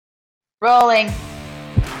Rolling.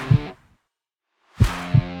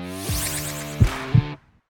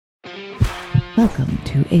 Welcome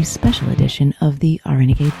to a special edition of the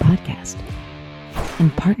Renegade podcast.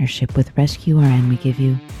 In partnership with Rescue RN, we give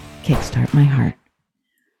you Kickstart My Heart,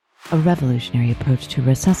 a revolutionary approach to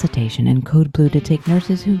resuscitation and code blue to take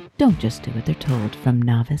nurses who don't just do what they're told from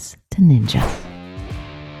novice to ninja.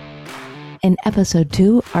 In episode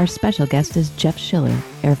 2, our special guest is Jeff Schiller,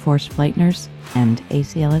 Air Force flight nurse and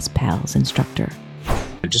ACLS PALS instructor.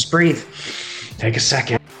 Just breathe. Take a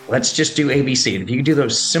second. Let's just do ABC. If you can do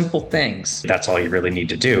those simple things, that's all you really need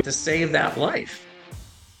to do to save that life.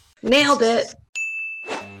 Nailed it.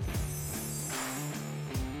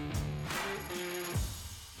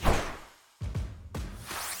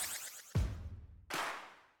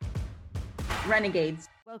 Renegades.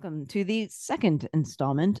 Welcome to the second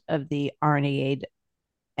installment of the Renegade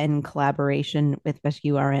in collaboration with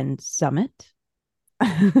Rescue RN Summit.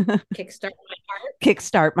 Kickstart my heart.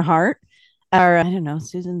 Kickstart My Heart. Or, I don't know,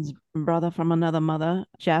 Susan's brother from another mother,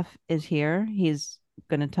 Jeff, is here. He's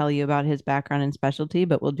going to tell you about his background and specialty,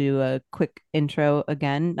 but we'll do a quick intro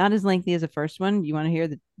again. Not as lengthy as the first one. You want to hear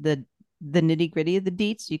the nitty gritty of the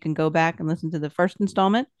deets? You can go back and listen to the first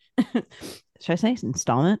installment. Should I say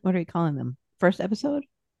installment? What are we calling them? First episode?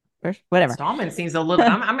 First, whatever. Installment seems a little.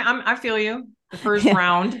 I feel you. The first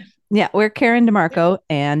round. Yeah, we're Karen DeMarco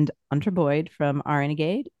and Hunter Boyd from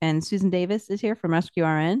Renegade, and Susan Davis is here from Rescue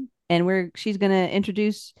RN, and she's going to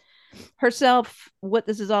introduce herself, what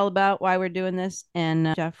this is all about, why we're doing this,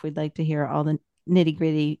 and Jeff, we'd like to hear all the nitty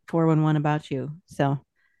gritty 411 about you. So,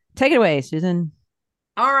 take it away, Susan.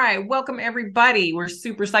 All right, welcome everybody. We're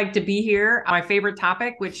super psyched to be here. My favorite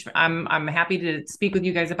topic, which I'm happy to speak with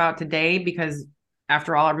you guys about today, because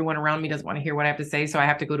after all, everyone around me doesn't want to hear what I have to say, so I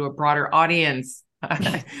have to go to a broader audience.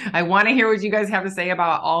 I want to hear what you guys have to say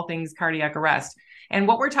about all things cardiac arrest. And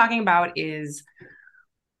what we're talking about is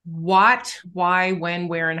what, why, when,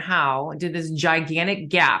 where, and how did this gigantic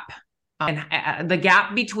gap, and the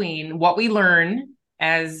gap between what we learn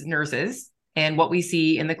as nurses and what we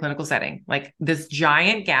see in the clinical setting, like this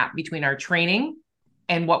giant gap between our training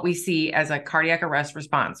and what we see as a cardiac arrest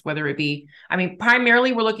response, whether it be,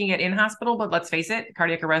 primarily we're looking at in-hospital, but let's face it,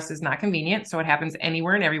 cardiac arrest is not convenient. So it happens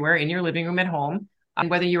anywhere and everywhere, in your living room, at home,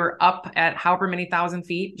 whether you're up at however many thousand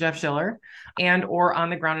feet, Jeff Schiller, and or on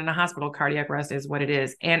the ground in a hospital, cardiac arrest is what it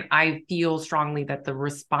is. And I feel strongly that the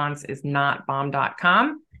response is not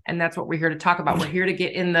bomb.com. And that's what we're here to talk about. We're here to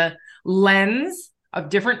get in the lens of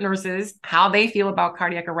different nurses, how they feel about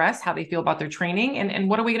cardiac arrest, how they feel about their training, and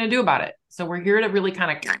what are we going to do about it? So we're here to really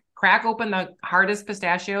kind of crack open the hardest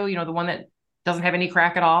pistachio, the one that doesn't have any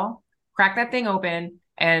crack at all, crack that thing open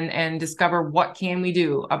and discover what can we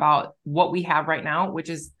do about what we have right now, which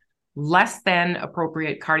is less than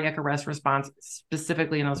appropriate cardiac arrest response,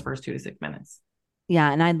 specifically in those first 2 to 6 minutes. Yeah,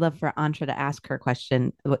 and I'd love for Antra to ask her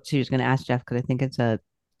question, what she was going to ask Jeff, because I think it's a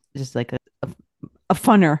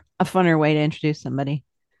funner way to introduce somebody.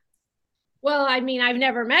 Well, I've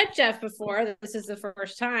never met Jeff before. This is the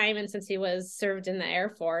first time. And since he was served in the Air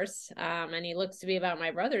Force, and he looks to be about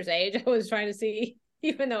my brother's age, I was trying to see,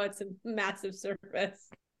 even though it's a massive service,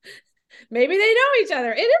 maybe they know each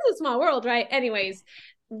other. It is a small world, right? Anyways,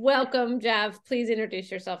 welcome, Jeff. Please introduce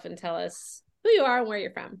yourself and tell us who you are and where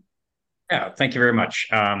you're from. Yeah, thank you very much.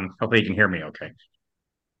 Hopefully you can hear me okay.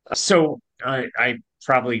 So I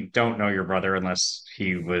probably don't know your brother unless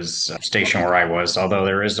he was stationed where I was, although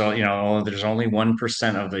there's only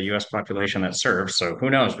 1% of the U.S. population that serves. So who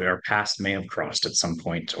knows? Our paths may have crossed at some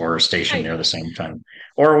point, or stationed near the same time,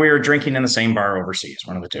 or we were drinking in the same bar overseas,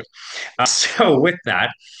 one of the two. So with that,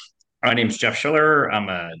 my name's Jeff Schiller. I'm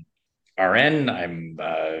a RN.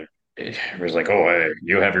 It was like, oh,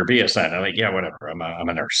 you have your BSN. I'm like, yeah, whatever. I'm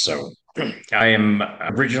a nurse. So I am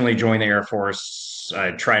originally joined the Air Force.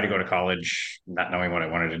 I tried to go to college, not knowing what I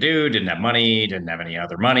wanted to do. Didn't have money, didn't have any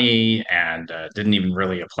other money, and didn't even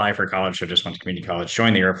really apply for college. So just went to community college,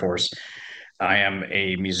 joined the Air Force. I am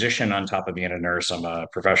a musician on top of being a nurse. I'm a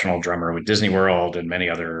professional drummer with Disney World and many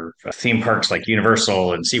other theme parks like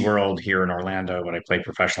Universal and SeaWorld here in Orlando, but I play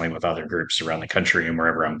professionally with other groups around the country and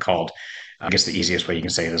wherever I'm called. I guess the easiest way you can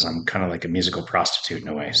say it is I'm kind of like a musical prostitute in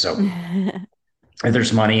a way. So if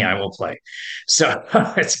there's money, I will play. So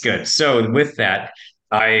it's good. So with that,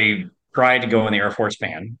 I tried to go in the Air Force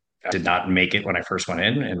band. I did not make it when I first went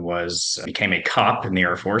in, and became a cop in the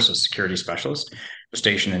Air Force, a security specialist. Was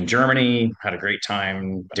stationed in Germany, had a great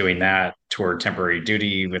time doing that. Toured temporary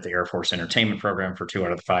duty with the Air Force entertainment program for 2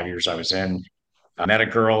 out of the 5 years I was in. I met a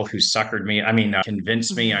girl who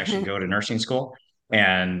convinced me I should go to nursing school.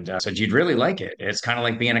 and said, you'd really like it. It's kind of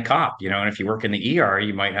like being a cop, you know, and if you work in the ER,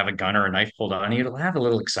 you might have a gun or a knife pulled on you. It'll have a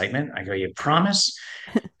little excitement. I go, you promise?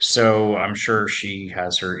 So I'm sure she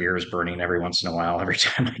has her ears burning every once in a while, every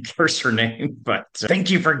time I curse her name. But thank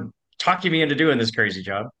you for talking me into doing this crazy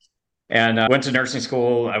job. And went to nursing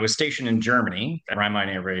school. I was stationed in Germany, ran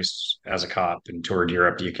my air race as a cop and toured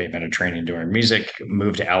Europe, UK, been a training doing music,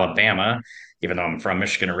 moved to Alabama, even though I'm from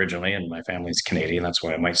Michigan originally and my family's Canadian. That's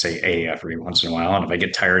why I might say a every once in a while. And if I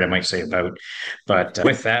get tired, I might say about. But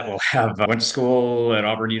with that, we'll have went to school at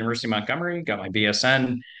Auburn University Montgomery, got my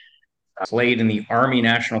BSN, played in the Army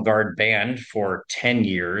National Guard band for 10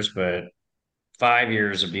 years, but 5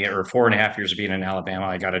 years of being, or 4.5 years of being in Alabama,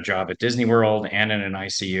 I got a job at Disney World and in an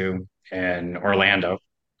ICU in Orlando,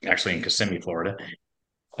 actually in Kissimmee, Florida.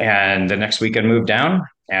 And the next week I moved down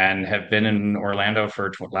and have been in Orlando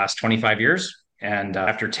for last 25 years. And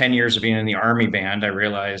after 10 years of being in the Army band, I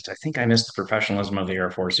realized I think I missed the professionalism of the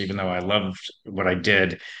Air Force, even though I loved what I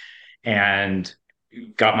did. And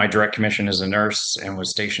got my direct commission as a nurse and was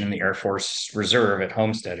stationed in the Air Force Reserve at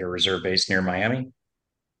Homestead, a reserve base near Miami.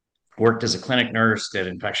 Worked as a clinic nurse, did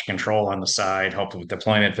infection control on the side, helped with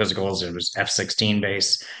deployment physicals. It was F-16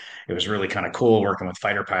 base. It was really kind of cool working with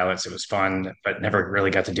fighter pilots. It was fun, but never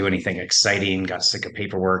really got to do anything exciting. Got sick of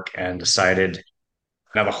paperwork and decided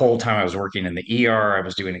now the whole time I was working in the ER, I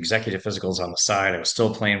was doing executive physicals on the side. I was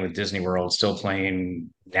still playing with Disney World, still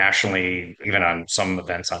playing nationally, even on some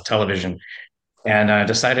events on television. And I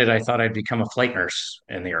decided I thought I'd become a flight nurse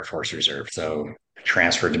in the Air Force Reserve. So I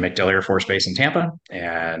transferred to MacDill Air Force Base in Tampa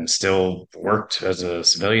and still worked as a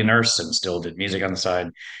civilian nurse and still did music on the side.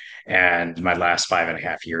 And my last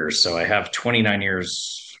 5.5 years. So I have 29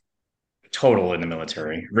 years total in the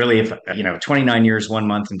military. Really, if 29 years, 1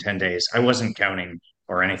 month, and 10 days. I wasn't counting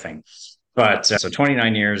or anything. But so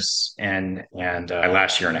 29 years and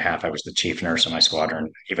last year and a half, I was the chief nurse of my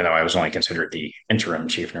squadron, even though I was only considered the interim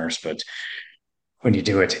chief nurse. But when you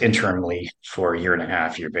do it interimly for a year and a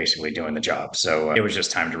half, you're basically doing the job. So it was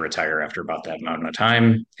just time to retire after about that amount of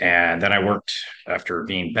time. And then I worked after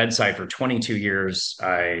being bedside for 22 years.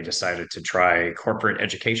 I decided to try corporate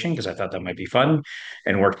education because I thought that might be fun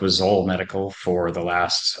and worked with Zoll Medical for the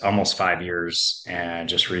last almost 5 years and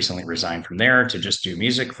just recently resigned from there to just do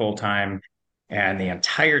music full time. And the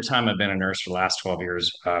entire time I've been a nurse for the last 12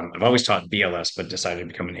 years, I've always taught BLS, but decided to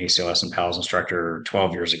become an ACLS and PALS instructor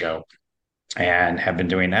 12 years ago and have been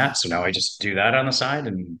doing that. So now I just do that on the side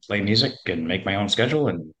and play music and make my own schedule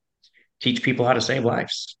and teach people how to save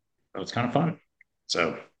lives. So it's kind of fun.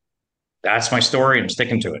 So that's my story. I'm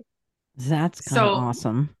sticking to it. That's kind of So,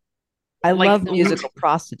 awesome. I like, love musical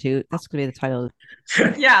prostitute. That's gonna be the title.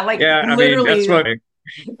 yeah, like Yeah, I mean, literally. that's what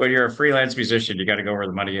when you're a freelance musician, you got to go where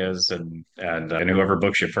the money is, and whoever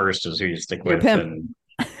books you first is who you stick Your with. pimp. And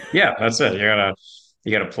yeah, that's it.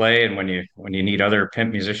 You gotta play, and when you need other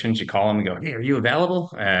pimp musicians, you call them and go, "Hey, are you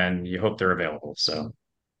available?" And you hope they're available. So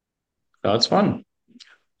it's fun.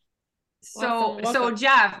 So, Awesome. so Welcome.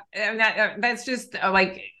 Jeff, that's just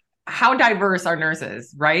like how diverse are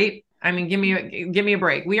nurses, right? I mean, give me a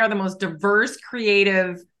break. We are the most diverse,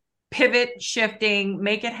 creative, pivot shifting,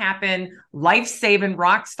 make it happen, life saving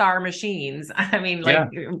rock star machines. I mean, Yeah.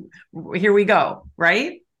 like, here we go,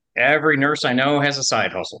 right? Every nurse I know has a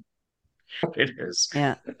side hustle. It is.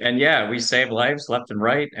 Yeah. And yeah, we save lives left and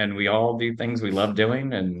right, and we all do things we love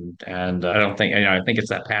doing. And I don't think, I think it's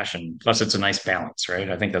that passion. Plus, it's a nice balance, right?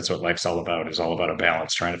 I think that's what life's all about, is all about a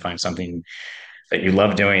balance, trying to find something that you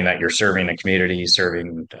love doing, that you're serving the community,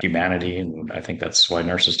 serving humanity. And I think that's why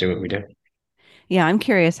nurses do what we do. Yeah, I'm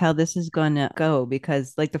curious how this is going to go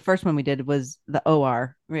because, like, the first one we did was the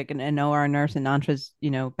OR, like an OR nurse and Nantra's,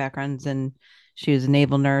 backgrounds, and she was a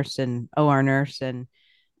naval nurse and OR nurse, and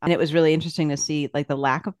it was really interesting to see like the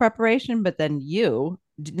lack of preparation. But then you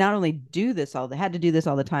did not only do this all, they had to do this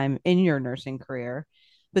all the time in your nursing career,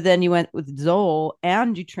 but then you went with Zoll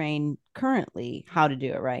and you train currently how to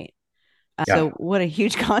do it right. Yeah. So what a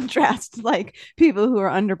huge contrast, like people who are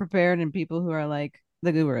underprepared and people who are like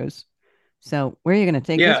the gurus. So where are you going to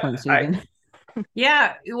take this Yeah. one, Susan?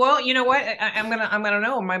 Yeah. Well, you know what? I'm gonna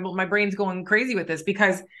know. My brain's going crazy with this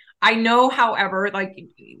because I know, however, like,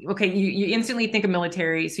 okay, you instantly think of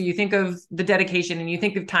military. So you think of the dedication and you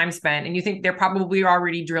think of time spent and you think they're probably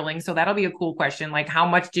already drilling. So that'll be a cool question. Like, how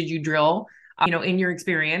much did you drill, in your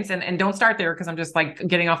experience? And don't start there because I'm just like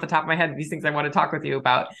getting off the top of my head these things I want to talk with you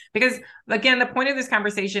about. Because again, the point of this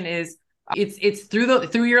conversation is it's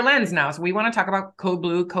through your lens now. So we want to talk about Code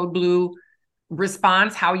Blue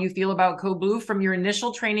response, how you feel about Code Blue from your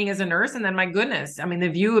initial training as a nurse, and then my goodness, I mean the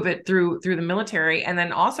view of it through the military, and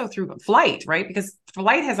then also through flight, right? Because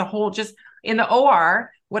flight has a whole, just in the OR,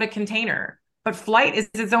 what a container. but flight is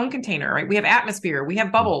its own container, right? We have atmosphere, we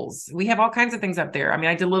have bubbles, we have all kinds of things up there. I mean,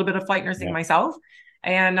 I did a little bit of flight nursing myself,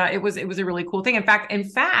 and it was a really cool thing. In fact,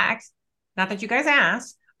 not that you guys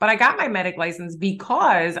asked, but I got my medic license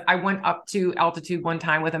because I went up to altitude one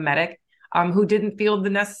time with a medic who didn't feel the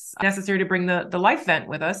necessary to bring the life vent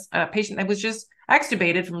with us, a patient that was just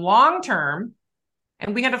extubated from long term.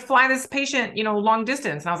 And we had to fly this patient, long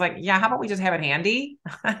distance. And I was like, yeah, how about we just have it handy?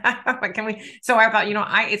 Like, can we? So I thought,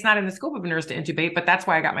 it's not in the scope of a nurse to intubate, but that's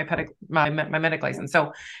why I got my medic license.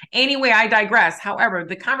 So anyway, I digress. However,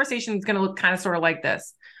 the conversation is going to look kind of sort of like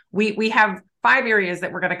this. We have 5 areas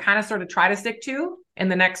that we're going to kind of sort of try to stick to in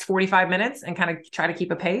the next 45 minutes and kind of try to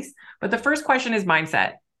keep a pace. But the first question is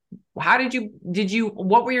mindset. How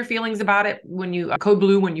what were your feelings about it when you code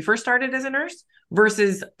blue when you first started as a nurse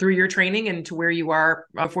versus through your training and to where you are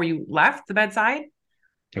before you left the bedside?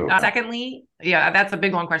 Secondly, that's a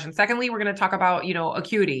big long question. Secondly, we're going to talk about,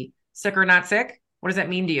 acuity, sick or not sick. What does that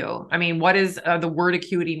mean to you? I mean, what does the word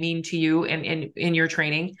acuity mean to you in your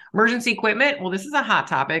training? Emergency equipment. Well, this is a hot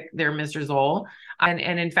topic there, Mr. Zoll. And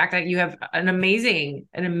in fact, you have an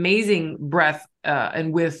amazing breadth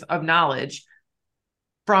and width of knowledge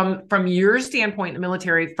from your standpoint in the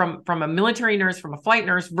military, from a military nurse, from a flight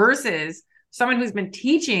nurse versus someone who's been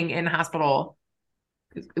teaching in hospital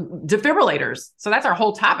defibrillators. So that's our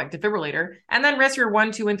whole topic, defibrillator. And then risk your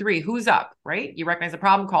 1, 2, and 3. Who's up, right? You recognize the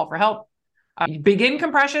problem, call for help. Begin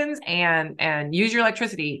compressions and use your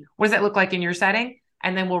electricity. What does that look like in your setting?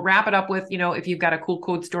 And then we'll wrap it up with, if you've got a cool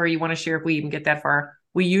code story you want to share, if we even get that far.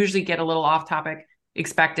 We usually get a little off topic,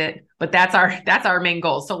 expect it, but that's our main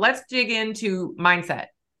goal. So let's dig into mindset.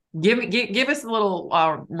 Give us a little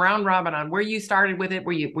round robin on where you started with it.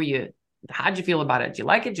 How'd you feel about it? Do you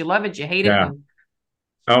like it? Do you love it? Do you hate it?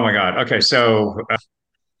 Oh my God. Okay. So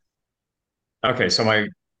my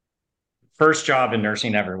first job in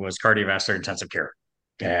nursing ever was cardiovascular intensive care.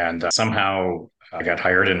 And somehow I got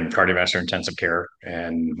hired in cardiovascular intensive care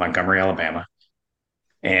in Montgomery, Alabama.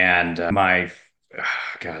 And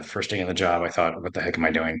the first day on the job, I thought, what the heck am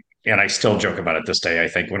I doing? And I still joke about it this day. I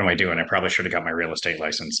think, what am I doing? I probably should have got my real estate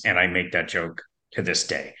license. And I make that joke to this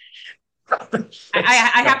day.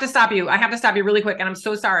 I have to stop you. I have to stop you really quick. And I'm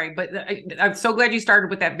so sorry, but I'm so glad you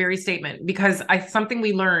started with that very statement, because something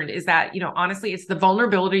we learned is that, honestly, it's the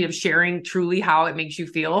vulnerability of sharing truly how it makes you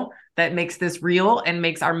feel that makes this real and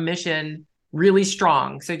makes our mission really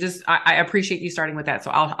strong. So I appreciate you starting with that.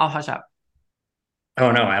 So I'll hush up.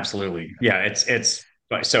 Oh no, absolutely. Yeah, it's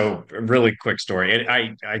so really quick story.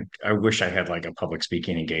 I wish I had like a public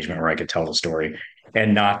speaking engagement where I could tell the story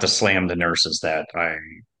and not to slam the nurses that I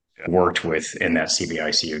worked with in that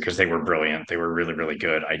CBICU, because they were brilliant. They were really, really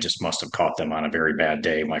good. I just must have caught them on a very bad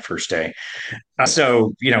day, my first day.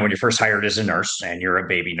 So, when you're first hired as a nurse and you're a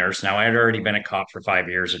baby nurse, now I had already been a cop for 5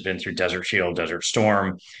 years. I'd been through Desert Shield, Desert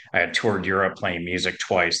Storm. I had toured Europe playing music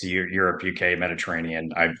twice, the Europe, UK,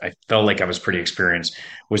 Mediterranean. I felt like I was pretty experienced,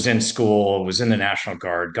 was in school, was in the National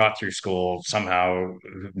Guard, got through school, somehow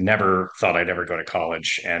never thought I'd ever go to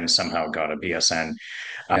college, and somehow got a BSN.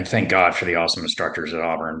 And thank God for the awesome instructors at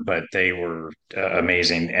Auburn, but they were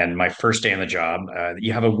amazing. And my first day on the job,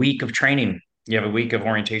 you have a week of training. You have a week of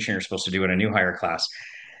orientation you're supposed to do in a new hire class.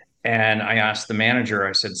 And I asked the manager,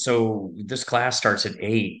 I said, so this class starts at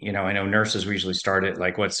 8. I know nurses usually start at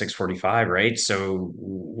 6:45, right? So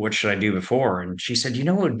what should I do before? And she said, it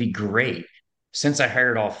would be great. Since I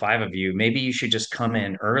hired all 5 of you, maybe you should just come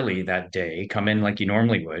in early that day, come in like you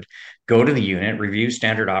normally would, go to the unit, review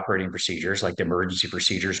standard operating procedures, like the emergency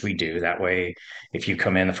procedures we do. That way, if you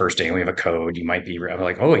come in the first day and we have a code, you might be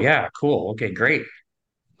like, oh yeah, cool. Okay, great.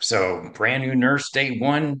 So brand new nurse, day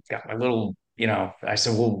 1, got my little, I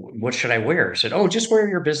said, well, what should I wear? I said, oh, just wear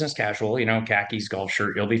your business casual, khakis, golf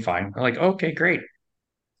shirt, you'll be fine. I'm like, okay, great.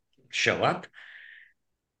 Show up,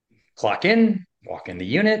 clock in, walk in the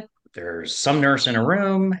unit. There's some nurse in a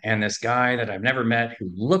room and this guy that I've never met who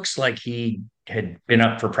looks like he had been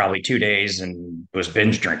up for probably 2 days and was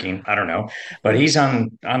binge drinking. I don't know, but he's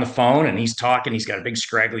on the phone and he's talking. He's got a big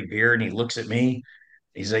scraggly beard and he looks at me.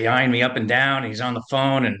 He's eyeing me up and down. He's on the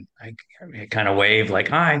phone and I kind of wave like,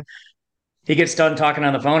 hi. He gets done talking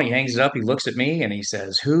on the phone. He hangs it up. He looks at me and he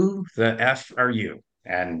says, who the F are you?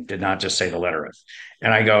 And did not just say the letter F.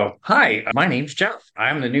 And I go, hi, my name's Jeff.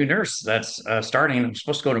 I'm the new nurse that's starting. I'm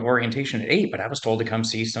supposed to go to orientation at 8, but I was told to come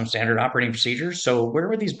see some standard operating procedures. So where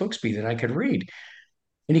would these books be that I could read?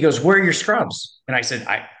 And he goes, where are your scrubs? And I said,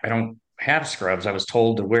 I don't have scrubs. I was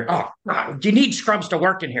told to wear, you need scrubs to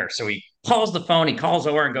work in here. So he calls the phone. He calls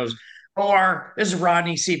over and goes, or this is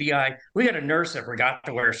Rodney, CBI. We got a nurse that forgot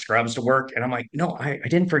to wear scrubs to work. And I'm like, no, I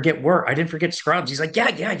didn't forget work. I didn't forget scrubs. He's like,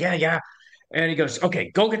 yeah. And he goes,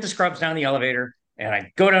 okay, go get the scrubs down the elevator. And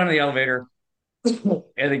I go down to the elevator.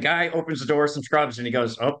 And the guy opens the door with some scrubs and he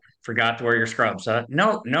goes, oh, forgot to wear your scrubs.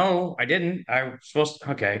 No, no, I didn't. I was supposed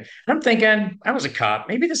to. Okay. I'm thinking, I was a cop.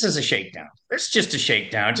 Maybe this is a shakedown. It's just a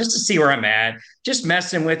shakedown, just to see where I'm at. Just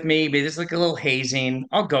messing with me. Maybe there's like a little hazing.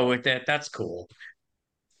 I'll go with it. That's cool.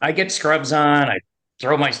 I get scrubs on. I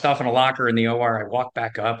throw my stuff in a locker in the OR. I walk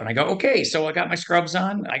back up and I go, okay, so I got my scrubs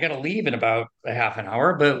on. I got to leave in about a half an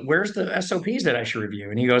hour, but where's the SOPs that I should review?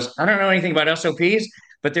 And he goes, I don't know anything about SOPs,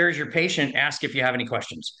 but there's your patient. Ask if you have any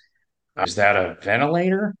questions. Is that a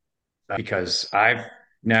ventilator? Because I've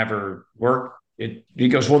never worked. He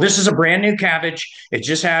goes, well, this is a brand new cabbage. It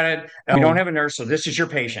just had it. We don't have a nurse, so this is your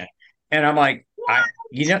patient. And I'm like, I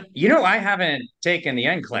haven't taken the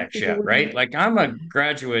NCLEX yet, right? Like I'm a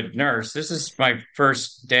graduate nurse. This is my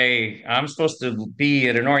first day. I'm supposed to be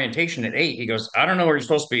at an orientation at 8. He goes, I don't know where you're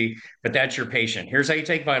supposed to be, but that's your patient. Here's how you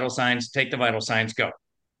take vital signs. Take the vital signs. Go.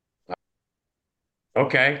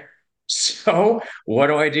 Okay. So what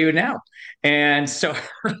do I do now? And so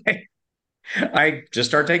I just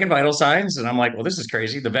start taking vital signs and I'm like, well, this is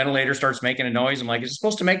crazy. The ventilator starts making a noise. I'm like, is it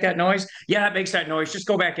supposed to make that noise? Yeah, it makes that noise. Just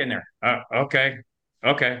go back in there. Okay.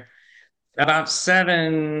 Okay. About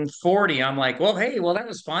 7:40, I'm like, well, hey, well, that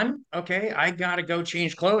was fun. Okay. I got to go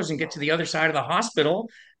change clothes and get to the other side of the hospital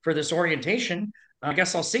for this orientation. I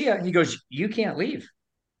guess I'll see you. He goes, you can't leave.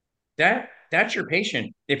 That's your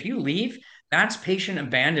patient. If you leave, that's patient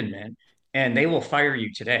abandonment and they will fire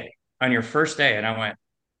you today on your first day. And I went,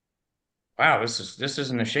 wow, this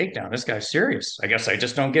isn't a shakedown. This guy's serious. I guess I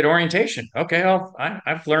just don't get orientation. Okay,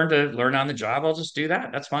 I've learned to learn on the job. I'll just do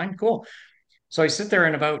that. That's fine. Cool. So I sit there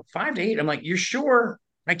and about 5 to 8, I'm like, you're sure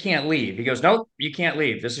I can't leave? He goes, nope, you can't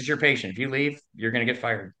leave. This is your patient. If you leave, you're going to get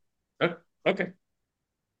fired. Okay.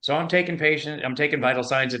 So I'm taking vital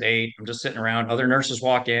signs at 8. I'm just sitting around. Other nurses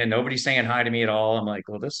walk in. Nobody's saying hi to me at all. I'm like,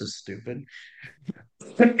 well, this is stupid.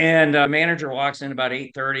 And manager walks in about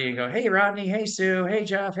 8:30 and go, hey, Rodney, hey, Sue, hey,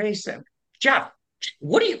 Jeff, hey, Sam. Jeff,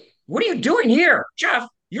 what are you doing here? Jeff,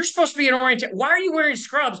 you're supposed to be an orientation. Why are you wearing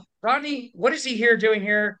scrubs? Rodney, what is he here doing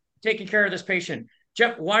here taking care of this patient?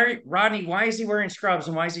 Jeff, Rodney, why is he wearing scrubs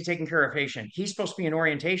and why is he taking care of a patient? He's supposed to be in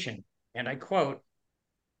orientation. And I quote,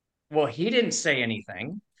 well, he didn't say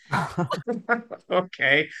anything.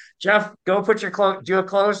 Okay. Jeff, go put your clothes. Do you have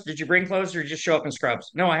clothes? Did you bring clothes or just show up in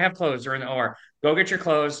scrubs? No, I have clothes. They're in the OR. Go get your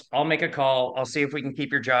clothes. I'll make a call. I'll see if we can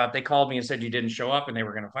keep your job. They called me and said you didn't show up and they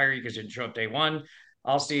were going to fire you because you didn't show up day one.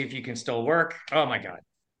 I'll see if you can still work. Oh my God.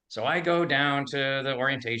 So I go down to the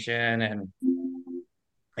orientation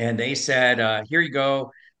and they said, here you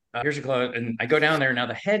go. Here's your clothes. And I go down there. Now,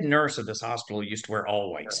 the head nurse of this hospital used to wear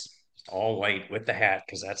all whites, all white with the hat,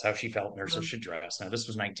 because that's how she felt nurses should dress. Now, this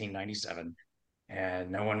was 1997 and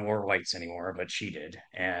no one wore whites anymore, but she did.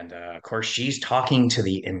 And of course, she's talking to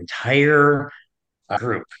the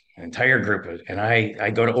group, entire group. And I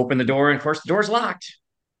go to open the door, and of course, the door's locked.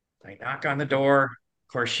 I knock on the door.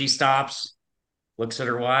 Of course, she stops, looks at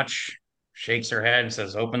her watch, shakes her head, and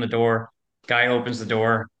says, open the door. Guy opens the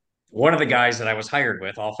door. One of the guys that I was hired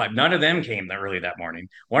with, all 5, none of them came that early that morning.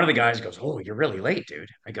 One of the guys goes, oh, you're really late, dude.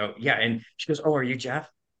 I go, yeah. And she goes, oh, are you Jeff?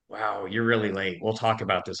 Wow, you're really late. We'll talk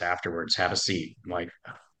about this afterwards. Have a seat. I'm like,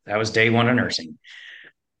 that was day one of nursing.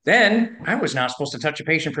 Then I was not supposed to touch a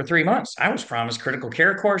patient for 3 months. I was promised critical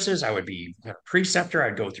care courses. I would be a preceptor.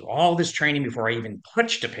 I'd go through all this training before I even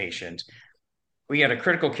touched a patient. We had a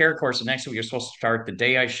critical care course the next week. We were supposed to start the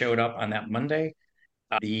day I showed up on that Monday.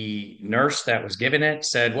 The nurse that was giving it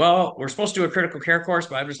said, well, we're supposed to do a critical care course,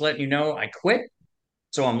 but I'm just letting you know I quit.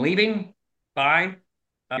 So I'm leaving. Bye.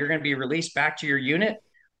 You're going to be released back to your unit.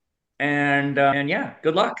 And yeah,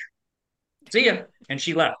 good luck. See ya. And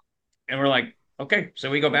she left. And we're like, okay. So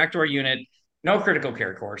we go back to our unit. No critical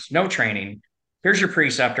care course, no training. Here's your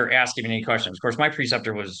preceptor. Ask him any questions. Of course, my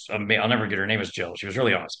preceptor was, I'll never get her name, was Jill. She was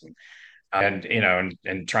really awesome.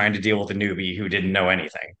 And trying to deal with a newbie who didn't know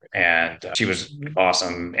anything. And she was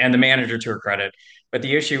awesome. And the manager, to her credit. But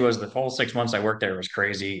the issue was the whole 6 months I worked there was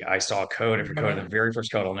crazy. I saw a code. If you code, the very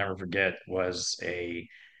first code I'll never forget was I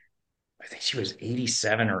think she was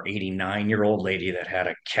 87 or 89-year-old lady that had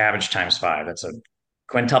a cabbage times 5. That's a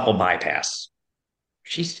quintuple bypass.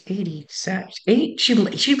 She's 87. She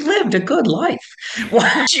lived a good life.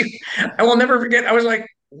 Why I will never forget. I was like,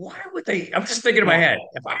 why would they? I'm just thinking in my head,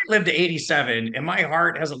 if I lived to 87 and my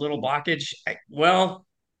heart has a little blockage, well,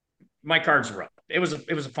 my cards were up. It was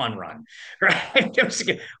a fun run, right?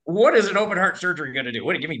 What is an open heart surgery going to do?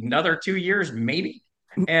 What, give me another 2 years, maybe?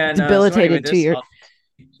 And debilitated so anyway, 2 years.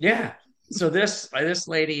 yeah. So this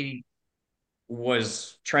lady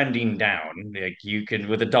was trending down. Like you can,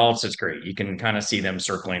 with adults, it's great. You can kind of see them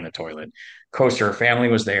circling the toilet. Of course, her family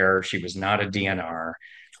was there. She was not a DNR.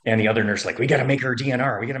 And the other nurse, like, we got to make her a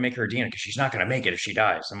DNR. We got to make her a DNR because she's not going to make it if she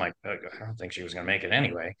dies. I'm like, I don't think she was going to make it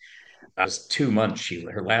anyway. It was 2 months.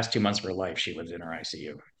 Her last 2 months of her life, she lived in her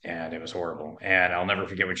ICU, and it was horrible. And I'll never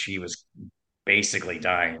forget when she was basically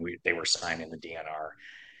dying. They were signing the DNR,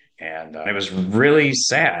 and it was really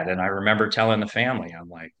sad. And I remember telling the family, I'm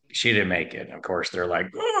like, she didn't make it. And of course, they're like,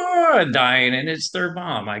 oh, dying, and it's their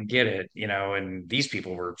mom. I get it, And these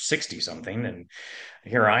people were 60 something, and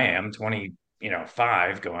here I am, 20,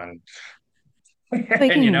 5, going,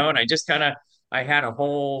 Speaking, and I just kind of, I had a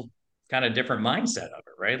whole kind of different mindset of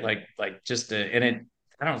it, right? Like just, and it,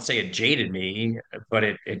 I don't say it jaded me, but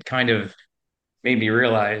it kind of made me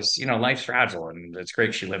realize, life's fragile, and it's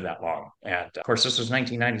great she lived that long. And of course, this was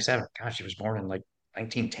 1997. God, she was born in like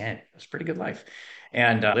 1910. It was a pretty good life,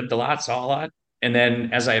 and lived a lot, saw a lot. And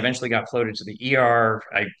then as I eventually got floated to the ER,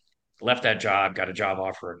 I left that job, got a job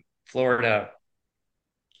offer in Florida,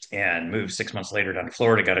 and moved 6 months later down to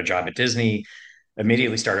Florida, got a job at Disney,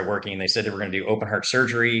 immediately started working. They said they were going to do open heart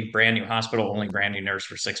surgery, brand new hospital, only brand new nurse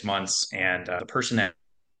for 6 months. And the person that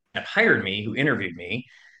hired me, who interviewed me,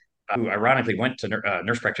 who ironically went to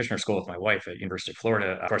nurse practitioner school with my wife at University of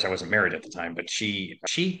Florida. Of course, I wasn't married at the time, but she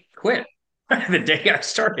quit the day I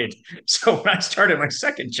started. So when I started my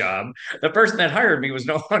second job, the person that hired me was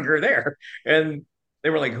no longer there, and they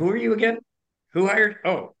were like, "Who are you again? Who hired?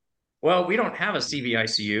 Oh, well, we don't have a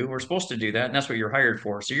CVICU. We're supposed to do that, and that's what you're hired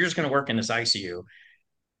for. So you're just going to work in this ICU."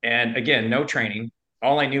 And again, no training.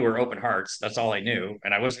 All I knew were open hearts. That's all I knew.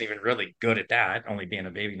 And I wasn't even really good at that, only being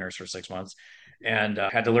a baby nurse for 6 months. And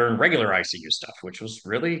had to learn regular ICU stuff, which was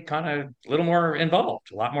really kind of a little more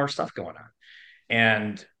involved, a lot more stuff going on.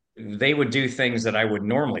 And they would do things that I would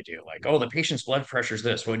normally do, like, oh, the patient's blood pressure is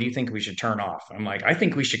this. What do you think we should turn off? I'm like, I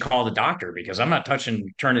think we should call the doctor because I'm not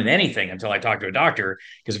turning anything until I talk to a doctor.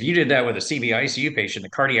 Because if you did that with a CVICU patient, the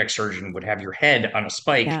cardiac surgeon would have your head on a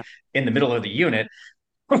spike yeah, in the middle of the unit.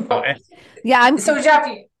 yeah. So Jeff,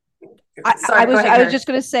 I sorry, go was ahead, I was Karen. just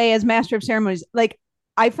gonna say, as master of ceremonies, like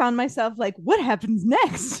I found myself like, what happens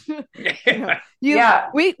next? Yeah.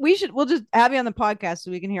 We'll just have you on the podcast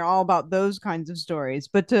so we can hear all about those kinds of stories.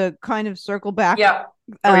 But to kind of circle back Yeah.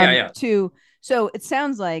 Oh yeah. to so it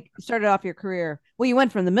sounds like you started off your career. Well, you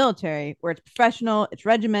went from the military where it's professional, it's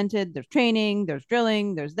regimented, there's training, there's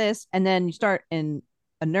drilling, there's this, and then you start in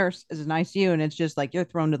a nurse as an ICU, and it's just like you're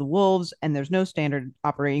thrown to the wolves, and there's no standard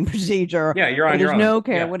operating procedure, Yeah, you're or on your there's own. no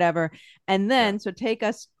care, Yeah. whatever. And Yeah. then, so take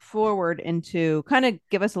us forward into kind of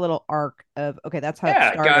give us a little arc of, okay, that's how it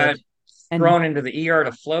Yeah. Got started. And thrown into the ER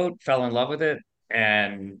to float, fell in love with it,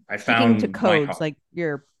 and I speaking to found my codes, home. like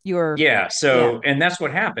you're, Yeah. yeah, So, and that's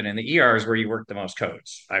what happened in the ER is where you work the most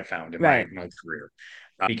codes I found in my, right. my career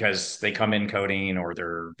because they come in coding or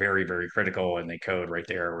they're very, very critical and they code right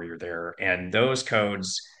there where you're there. And those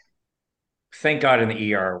codes, thank God in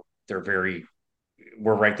the ER,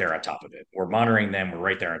 we're right there on top of it. We're monitoring them. We're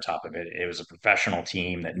right there on top of it. It was a professional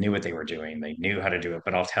team that knew what they were doing. They knew how to do it.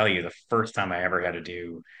 But I'll tell you, the first time I ever had to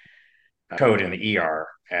do code in the ER,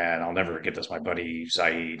 and I'll never forget this. My buddy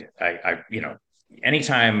Zaid,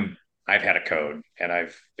 anytime I've had a code, and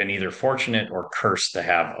I've been either fortunate or cursed to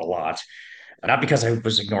have a lot, not because I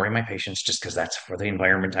was ignoring my patients, just because that's for the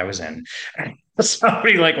environment I was in.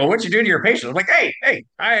 Somebody like, well, what you do to your patients? I'm like, hey,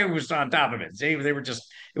 I was on top of it. They were just,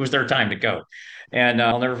 it was their time to go. And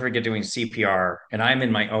I'll never forget doing CPR, and I'm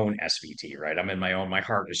in my own SVT, right? I'm in my own, my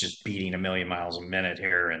heart is just beating a million miles a minute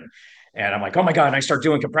here. And I'm like, oh my God. And I start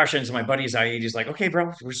doing compressions. And my buddy's IED's like, okay,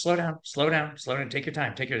 bro, slow down, slow down, slow down. Take your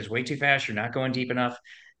time. Take it. It's way too fast. You're not going deep enough.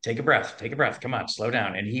 Take a breath. Take a breath. Come on, slow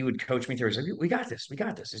down. And he would coach me through. He's like, we got this. We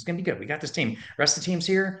got this. It's gonna be good. We got this team. Rest of the team's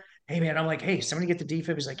here. Hey man, I'm like, hey, somebody get the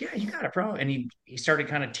defib. He's like, yeah, you got it, bro. And he started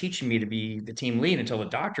kind of teaching me to be the team lead until the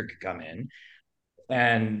doctor could come in.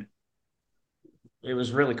 And it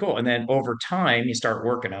was really cool. And then over time, you start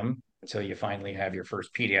working them until you finally have your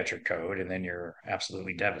first pediatric code, and then you're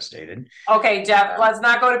absolutely devastated. Okay, Jeff, let's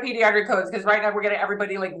not go to pediatric codes because right now we're getting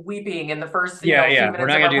everybody like weeping in the first Yeah, few yeah. minutes We're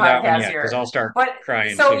not of gonna our do that one podcast yet because here. I'll start But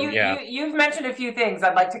crying so too. Yeah. you've mentioned a few things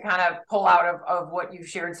I'd like to kind of pull out of what you've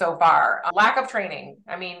shared so far. Lack of training.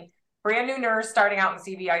 I mean, brand new nurse starting out in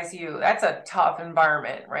CVICU, that's a tough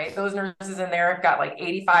environment, right? Those nurses in there have got like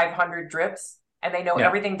 8,500 drips and they know Yeah.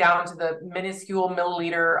 everything down to the minuscule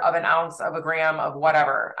milliliter of an ounce of a gram of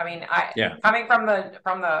whatever. I mean, coming from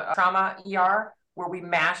the trauma ER where we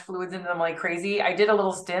mash fluids into them like crazy. I did a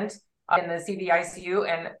little stint in the CVICU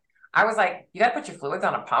and I was like, you got to put your fluids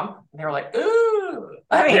on a pump. And they were like, ooh.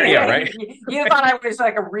 I mean, Yeah, right. you thought I was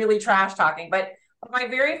like a really trash talking, but my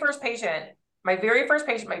very first patient, My very first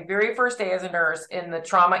patient, my very first day as a nurse in the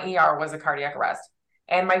trauma ER was a cardiac arrest.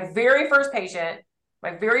 And my very first patient,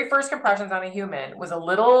 my very first compressions on a human was a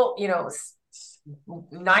little,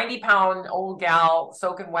 90-pound old gal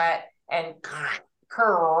soaking wet and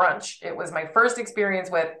crunch. It was my first experience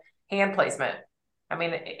with hand placement. I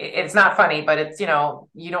mean, it's not funny, but it's, you don't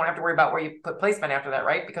have to worry about where you put placement after that,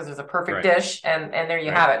 right? Because there's a perfect dish and there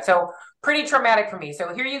you have it. So pretty traumatic for me.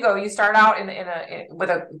 So here you go. You start out with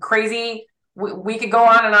a crazy, we could go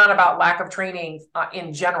on and on about lack of training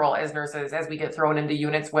in general as nurses, as we get thrown into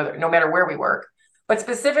units, no matter where we work, but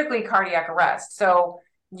specifically cardiac arrest. So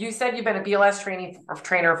you said you've been a BLS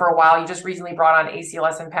trainer for a while. You just recently brought on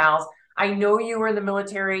ACLS and PALS. I know you were in the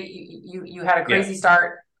military. You had a crazy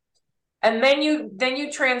start. And then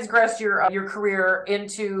you transgressed your career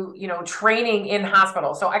into, training in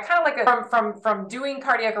hospital. So I kind of like from doing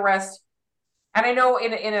cardiac arrest. And I know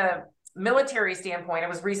in a military standpoint, I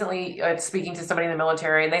was recently speaking to somebody in the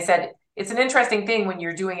military, and they said it's an interesting thing when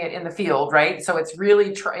you're doing it in the field, right? So it's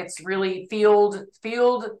really field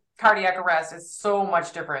cardiac arrest is so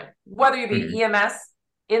much different, whether you be EMS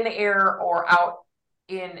in the air or out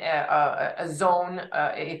in a zone,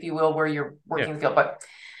 if you will, where you're working in the field. But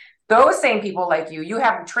those same people like you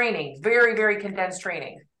have training, very, very condensed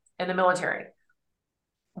training in the military.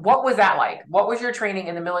 What was that like? What was your training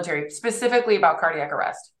in the military, specifically about cardiac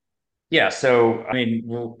arrest? Yeah. So, I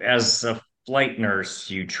mean, as a flight nurse,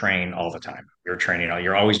 you train all the time.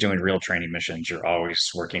 You're always doing real training missions. You're always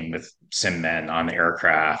working with sim men on the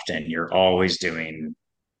aircraft, and you're always doing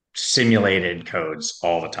simulated codes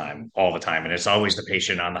all the time. And it's always the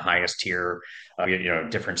patient on the highest tier,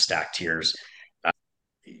 different stack tiers.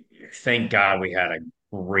 Thank God we had a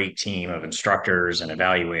great team of instructors and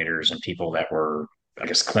evaluators and people that were, I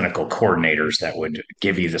guess, clinical coordinators that would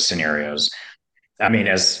give you the scenarios. I mean,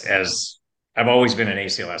 as I've always been an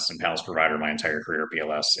ACLS and PALS provider my entire career,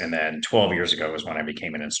 BLS, and then 12 years ago was when I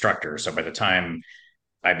became an instructor. So by the time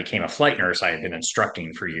I became a flight nurse, I had been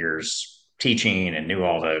instructing for years, teaching and knew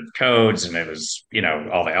all the codes, and it was,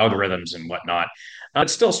 all the algorithms and whatnot. But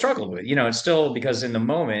still struggled with, it's still because in the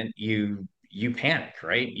moment you panic,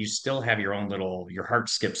 right? You still have your own your heart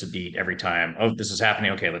skips a beat every time. Oh, this is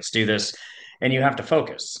happening. Okay, let's do this. And you have to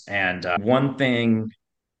focus. And one thing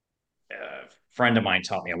a friend of mine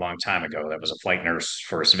taught me a long time ago that was a flight nurse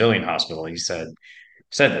for a civilian hospital. He said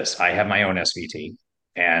this, I have my own SVT.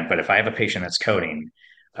 But if I have a patient that's coding,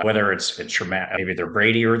 whether it's traumatic, maybe they're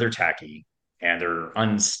Brady or they're tacky and they're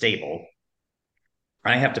unstable,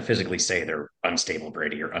 I have to physically say they're unstable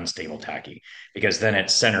Brady or unstable tacky, because then it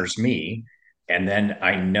centers me. And then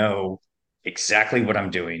I know exactly what I'm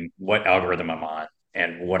doing, what algorithm I'm on,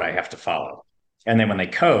 and what I have to follow. And then when they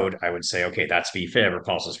code, I would say, okay, that's VFib or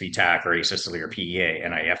pulses VTAC or asystole or PEA.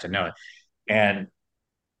 And I have to know it. And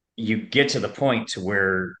you get to the point to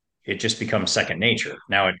where it just becomes second nature.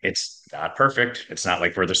 Now it's not perfect. It's not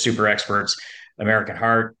like we're the super experts. American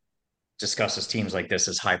Heart discusses teams like this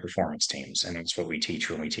as high performance teams. And it's what we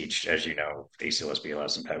teach when we teach, as you know, ACLS,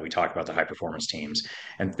 BLS, and PED. We talk about the high performance teams.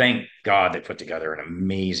 And thank God they put together an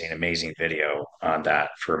amazing, amazing video on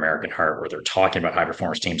that for American Heart, where they're talking about high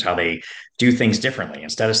performance teams, how they do things differently.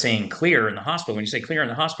 Instead of saying clear in the hospital, when you say clear in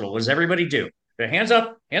the hospital, what does everybody do? Hands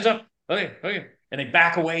up, hands up. Okay, okay. And they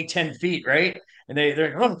back away 10 feet, right? And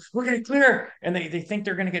they're, oh, we're going to clear. And they think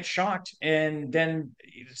they're going to get shocked. And then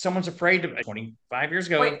someone's afraid to, 25 years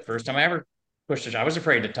ago, first time I ever pushed it, I was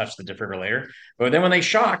afraid to touch the defibrillator. But then when they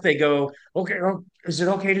shock, they go, okay, oh, is it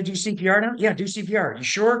okay to do CPR now? Yeah, do CPR. You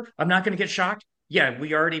sure I'm not going to get shocked? Yeah,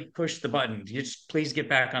 we already pushed the button. Just please get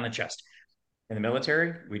back on the chest. In the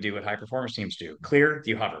military, we do what high performance teams do. Clear,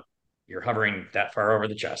 you hover. You're hovering that far over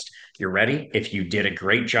the chest. You're ready. If you did a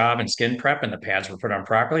great job in skin prep and the pads were put on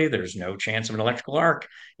properly, there's no chance of an electrical arc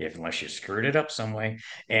unless you screwed it up some way.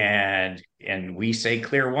 And we say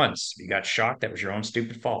clear once. You got shocked. That was your own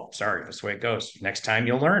stupid fault. Sorry, that's the way it goes. Next time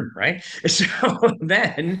you'll learn, right? So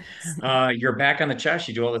then you're back on the chest.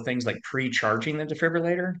 You do all the things like pre-charging the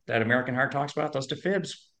defibrillator that American Heart talks about. Those defibs,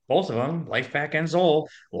 both of them, LifePak and Zoll,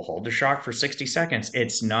 will hold the shock for 60 seconds.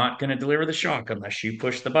 It's not going to deliver the shock unless you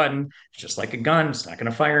push the button. It's just like a gun. It's not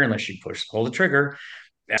going to fire unless you pull the trigger.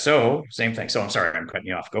 So same thing. So I'm sorry, I'm cutting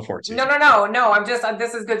you off. Go for it, Susan. No. I'm just,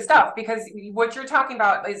 this is good stuff, because what you're talking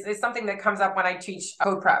about is something that comes up when I teach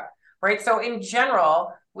code prep, right? So in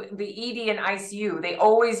general, the ED and ICU, they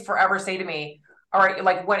always forever say to me, all right,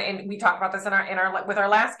 like and we talked about this in our with our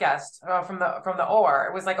last guest from the OR.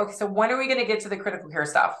 It was like, okay, so when are we going to get to the critical care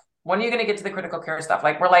stuff? When are you going to get to the critical care stuff?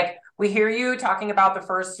 Like, we hear you talking about the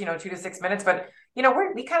first, 2 to 6 minutes, but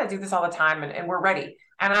we kind of do this all the time and we're ready.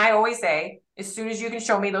 And I always say, as soon as you can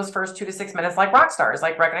show me those first 2 to 6 minutes, like rock stars,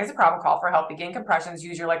 like recognize the problem, call for help, begin compressions,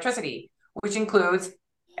 use your electricity, which includes,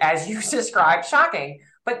 as you described, shocking.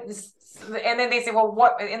 But, and then they say, well,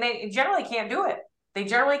 what? And they generally can't do it. They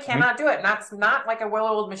generally cannot do it. And that's not like a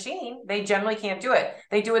well-oiled machine. They generally can't do it.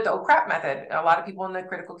 They do it the OCRAP method. A lot of people in the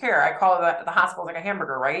critical care, I call it the hospital like a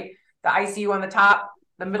hamburger, right? The ICU on the top,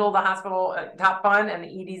 the middle of the hospital top bun, and the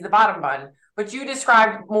ED is the bottom bun. But you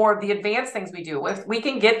described more of the advanced things we do. If we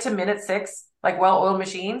can get to minute 6, like well-oiled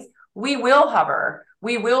machines, we will hover,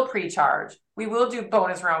 we will pre-charge, we will do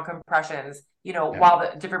bonus round compressions, while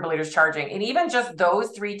the defibrillator's charging. And even just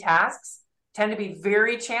those 3 tasks tend to be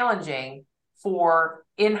very challenging for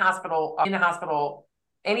in-hospital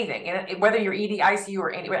anything. And whether you're ED, ICU,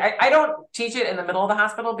 or anyway, I don't teach it in the middle of the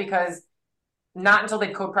hospital because not until they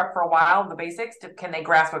code prep for a while, the basics, can they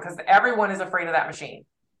grasp it, because everyone is afraid of that machine.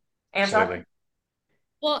 Absolutely.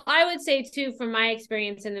 Well, I would say too, from my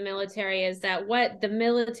experience in the military, is that what the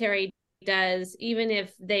military does, even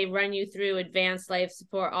if they run you through advanced life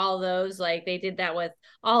support, all those, like they did that with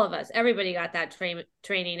all of us. Everybody got that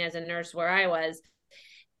training as a nurse where I was,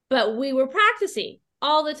 but we were practicing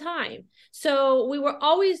all the time. So we were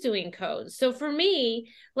always doing codes. So for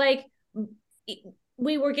me, like,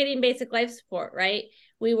 we were getting basic life support, right?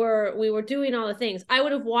 We were doing all the things. I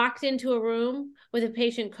would have walked into a room with a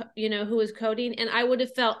patient, who was coding, and I would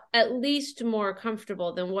have felt at least more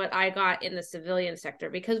comfortable than what I got in the civilian sector,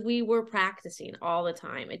 because we were practicing all the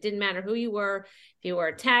time. It didn't matter who you were, if you were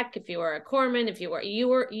a tech, if you were a corpsman, if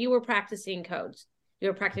you were practicing codes. You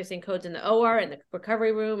were practicing codes in the OR, in the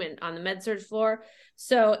recovery room, and on the med-surg floor.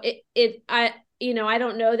 So I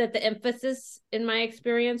don't know that the emphasis in my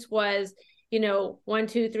experience was, 1,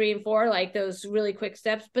 2, 3, and 4, like those really quick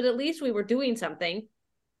steps, but at least we were doing something.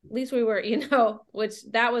 At least we were, which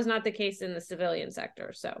that was not the case in the civilian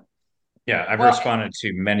sector. So, yeah, I've responded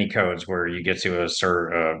to many codes where you get to a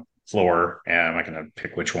floor, and I'm not going to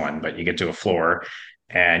pick which one, but you get to a floor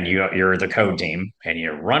and you're the code team and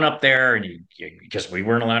you run up there and because we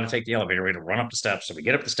weren't allowed to take the elevator, we had to run up the steps. So we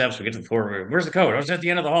get up the steps, we get to the floor. Where's the code? I was at the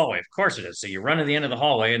end of the hallway. Of course it is. So you run to the end of the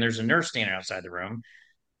hallway and there's a nurse standing outside the room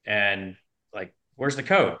and like, where's the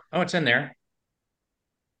code? Oh, it's in there.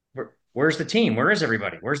 Where's the team? Where is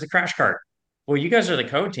everybody? Where's the crash cart? Well, you guys are the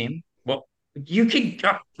code team. Well, you can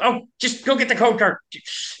just go get the code cart.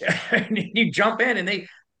 And you jump in and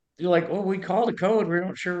you're like, oh, we called a code. We're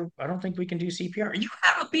not sure. I don't think we can do CPR. You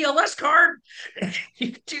have a BLS card.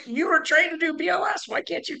 You were trained to do BLS. Why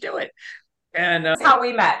can't you do it? And this is how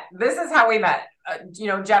we met. This is how we met,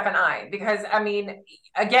 Jeff and I, because I mean,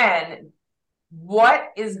 again, what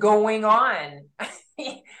is going on?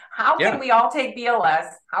 How can we all take BLS?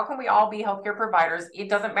 How can we all be healthcare providers? It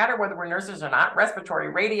doesn't matter whether we're nurses or not,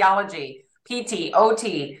 respiratory, radiology, PT,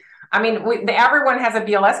 OT. I mean, everyone has a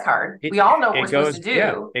BLS card. We all know what we're supposed to do.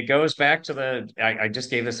 Yeah, it goes back to I just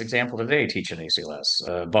gave this example today teaching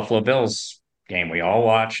ACLS. Buffalo Bills game we all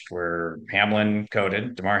watched where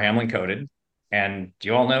Damar Hamlin coded. And do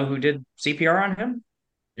you all know who did CPR on him?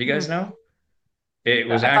 Do you guys know? It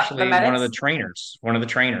was actually one of the trainers.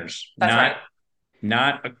 That's right.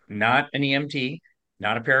 Not an EMT,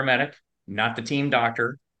 not a paramedic, not the team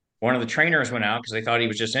doctor. One of the trainers went out because they thought he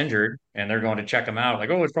was just injured, and they're going to check him out.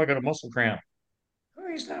 Like, oh, he's probably got a muscle cramp. Oh,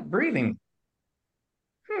 he's not breathing.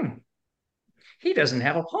 He doesn't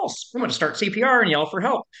have a pulse. I'm going to start CPR and yell for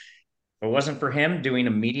help. If it wasn't for him doing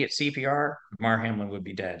immediate CPR, Mar Hamlin would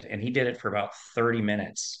be dead. And he did it for about 30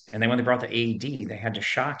 minutes. And then when they brought the AED, they had to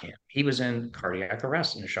shock him. He was in cardiac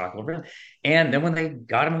arrest in a shock over. And then when they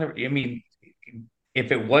got him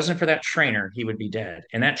if it wasn't for that trainer, he would be dead.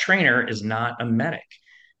 And that trainer is not a medic.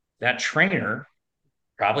 That trainer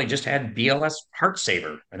probably just had BLS heart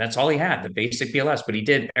saver, and that's all he had, the basic BLS. But he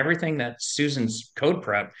did everything that Susan's code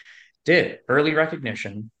prep did: early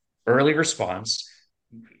recognition, early response,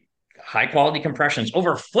 high quality compressions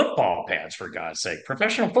over football pads, for God's sake.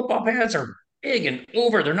 Professional football pads are big and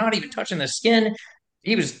over. They're not even touching the skin.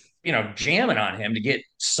 He was, jamming on him to get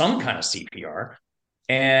some kind of CPR.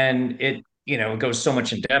 And it goes so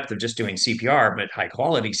much in depth of just doing CPR, but high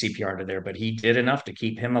quality CPR to there. But he did enough to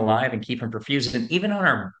keep him alive and keep him perfused. And even on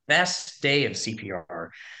our best day of CPR,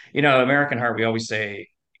 American Heart, we always say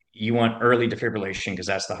you want early defibrillation because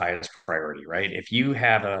that's the highest priority, right? If you're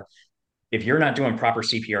not doing proper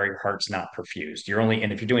CPR, your heart's not perfused.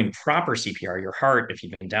 And if you're doing proper CPR, your heart, if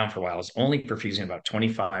you've been down for a while, is only perfusing about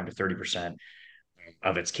 25 to 30%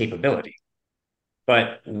 of its capability.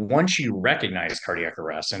 But once you recognize cardiac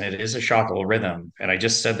arrest, and it is a shockable rhythm, and I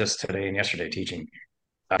just said this today and yesterday teaching,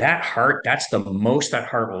 That heart, that's the most that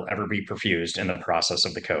heart will ever be perfused in the process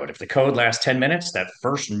of the code. If the code lasts 10 minutes, that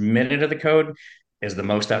first minute of the code is the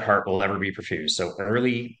most that heart will ever be perfused. So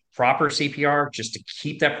early proper CPR, just to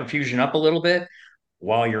keep that perfusion up a little bit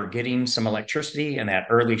while you're getting some electricity and that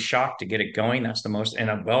early shock to get it going. That's the most, and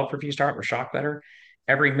a well perfused heart will shock better.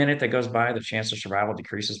 Every minute that goes by, the chance of survival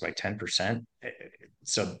decreases by 10%.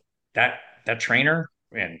 So that trainer,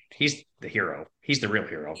 and he's the hero. He's the real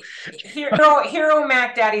hero. Hero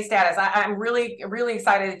Mac Daddy status. I'm really, really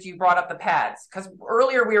excited that you brought up the pads, because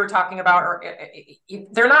earlier we were talking about,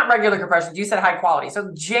 they're not regular compressions. You said high quality.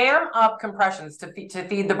 So jam up compressions to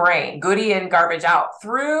feed the brain, goodie in, garbage out,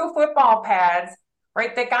 through football pads,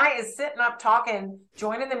 right? The guy is sitting up talking,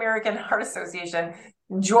 joining the American Heart Association,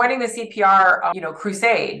 joining the CPR,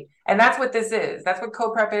 crusade. And that's what this is. That's what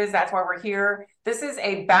code prep is. That's why we're here. This is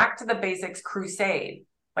a back to the basics crusade.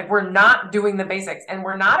 Like, we're not doing the basics, and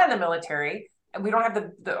we're not in the military. We don't have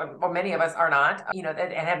well, many of us are not,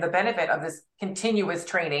 and have the benefit of this continuous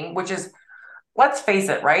training, which is, let's face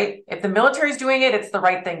it, right? If the military's doing it, it's the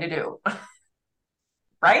right thing to do.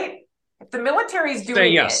 Right? If the military's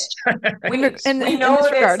doing yes. it, we know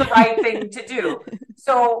that it's the right thing to do.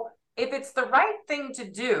 So if it's the right thing to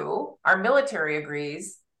do, our military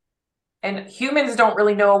agrees, and humans don't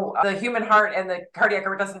really know, the human heart and the cardiac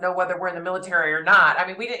heart doesn't know whether we're in the military or not. I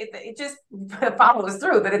mean, it just follows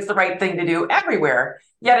through that it's the right thing to do everywhere.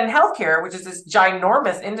 Yet in healthcare, which is this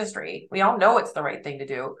ginormous industry, we all know it's the right thing to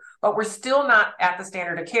do, but we're still not at the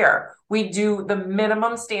standard of care. We do the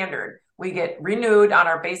minimum standard. We get renewed on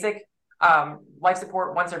our basic life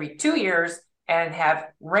support once every 2 years, and have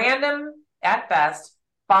random, at best,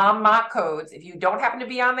 bomb mock codes. If you don't happen to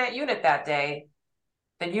be on that unit that day,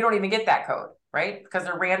 then you don't even get that code, right? Because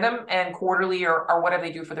they're random and quarterly, or whatever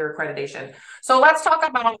they do for their accreditation. So let's talk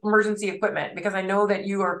about emergency equipment, because I know that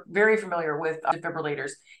you are very familiar with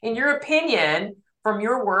defibrillators. In your opinion, from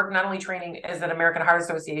your work, not only training as an American Heart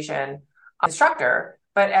Association instructor,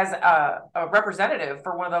 but as a representative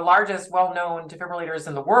for one of the largest well-known defibrillators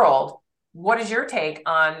in the world, what is your take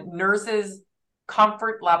on nurses'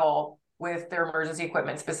 comfort level with their emergency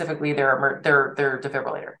equipment, specifically their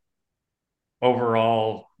defibrillator?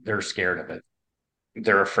 Overall, they're scared of it.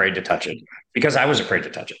 They're afraid to touch it, because I was afraid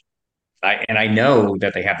to touch it. I know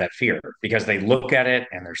that they have that fear, because they look at it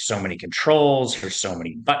and there's so many controls, there's so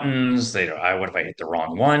many buttons. What if I hit the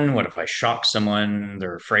wrong one? What if I shock someone?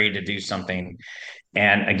 They're afraid to do something.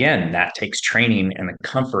 And again, that takes training and the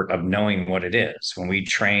comfort of knowing what it is. When we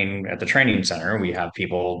train at the training center, we have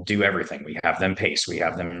people do everything. We have them pace, we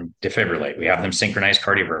have them defibrillate, we have them synchronize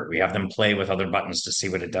cardioverter, we have them play with other buttons to see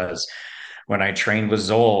what it does. When I trained with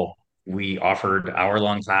Zoll, we offered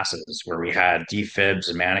hour-long classes where we had defibs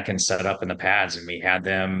and mannequins set up in the pads, and we had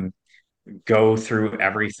them go through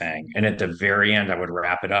everything. And at the very end, I would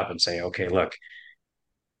wrap it up and say, okay, look,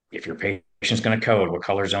 if your patient's going to code, what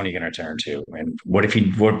color zone are you going to turn to? And what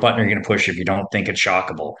button are you going to push if you don't think it's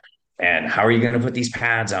shockable? And how are you going to put these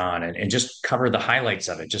pads on? And just cover the highlights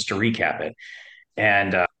of it, just to recap it.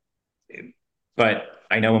 And, but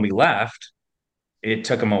I know when we left, it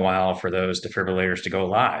took them a while for those defibrillators to go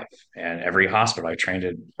live. And every hospital, I trained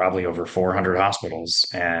at probably over 400 hospitals.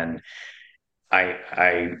 And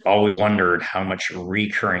I always wondered how much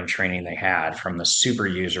recurring training they had from the super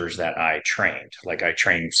users that I trained. Like, I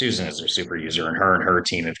trained Susan as a super user, and her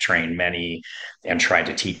team have trained many and tried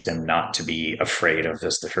to teach them not to be afraid of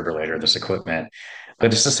this defibrillator, this equipment.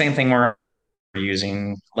 But it's the same thing where we're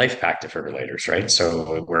using LifePak defibrillators, right?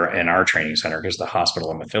 So we're in our training center, because the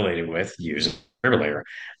hospital I'm affiliated with uses a defibrillator.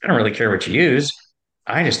 I don't really care what you use.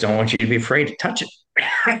 I just don't want you to be afraid to touch it.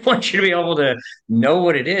 I want you to be able to know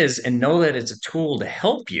what it is and know that it's a tool to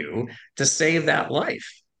help you to save that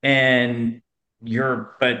life. And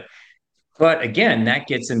but again, that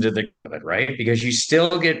gets into the right, because you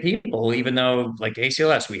still get people, even though, like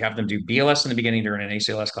ACLS, we have them do BLS in the beginning during an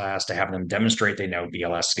ACLS class to have them demonstrate they know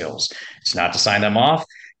BLS skills. It's not to sign them off.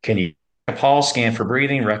 Can you pulse, scan for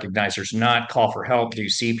breathing, recognize there's not, call for help, do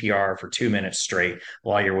CPR for 2 minutes straight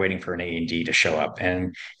while you're waiting for an A&D to show up?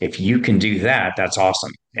 And if you can do that, that's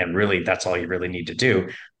awesome. And really, that's all you really need to do.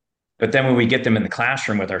 But then when we get them in the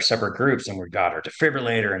classroom with our separate groups, and we've got our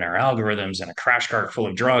defibrillator and our algorithms and a crash cart full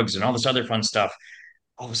of drugs and all this other fun stuff,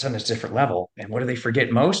 all of a sudden it's a different level. And what do they forget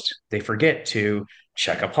most? They forget to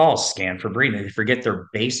check a pulse, scan for breathing. They forget their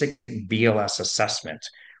basic BLS assessment.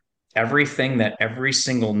 Everything that every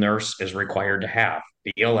single nurse is required to have,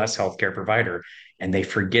 BLS healthcare provider, and they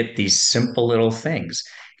forget these simple little things.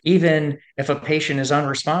 Even if a patient is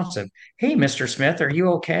unresponsive, hey, Mr. Smith, are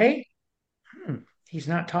you okay? he's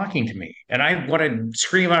not talking to me. And I want to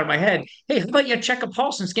scream out of my head, hey, how about you check a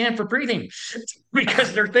pulse and scan for breathing?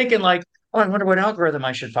 Because they're thinking like, oh, I wonder what algorithm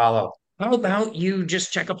I should follow. How about you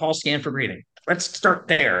just check a pulse scan for breathing? Let's start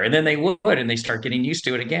there. And then they would, and they start getting used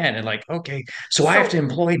to it again. And like, okay, so I have to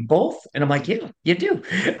employ both. And I'm like, yeah, you do.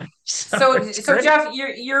 So Jeff,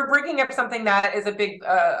 you're bringing up something that is a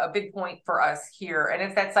big point for us here, and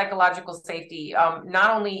it's that psychological safety,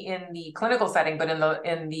 not only in the clinical setting, but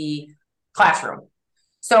in the classroom.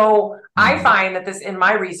 So I find that this in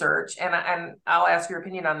my research, and I'll ask your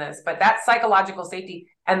opinion on this, but that psychological safety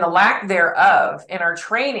and the lack thereof in our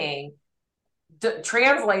training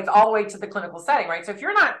translates all the way to the clinical setting, right? So if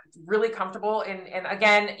you're not really comfortable and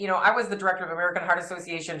again, I was the director of American Heart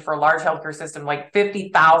Association for a large healthcare system, like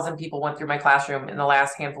 50,000 people went through my classroom in the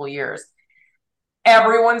last handful of years.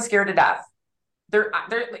 Everyone's scared to death. They're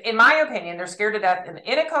in my opinion, they're scared to death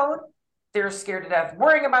in a code. They're scared to death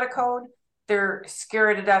worrying about a code. They're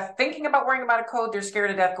scared to death thinking about worrying about a code. They're scared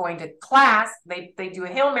to death going to class. They do a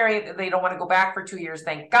Hail Mary. They don't want to go back for 2 years.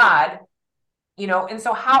 Thank God. And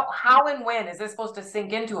so how and when is this supposed to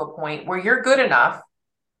sink into a point where you're good enough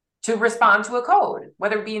to respond to a code,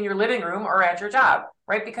 whether it be in your living room or at your job,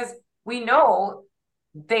 right? Because we know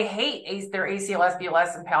they hate their ACLS,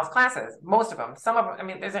 BLS, and PALS classes. Most of them. Some of them, I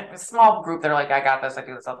mean, there's a small group that are like, I got this, I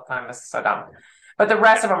do this all the time, this is so dumb. But the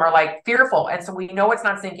rest of them are like fearful. And so we know it's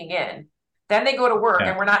not sinking in. Then they go to work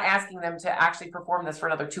and we're not asking them to actually perform this for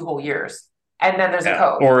another 2 whole years. And then there's a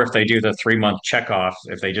code. Or if they do the 3-month check off,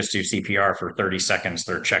 if they just do CPR for 30 seconds,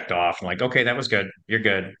 they're checked off. I'm like, okay, that was good. You're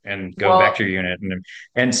good. And go back to your unit.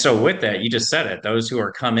 And so with that, you just said it. Those who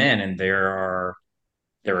are come in and they're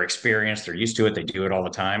experienced, they're used to it, they do it all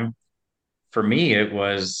the time. For me, it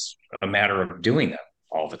was a matter of doing them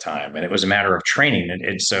all the time. And it was a matter of training.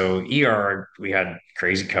 And so ER, we had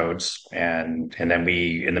crazy codes. And then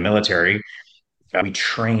we in the military, we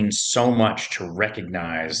train so much to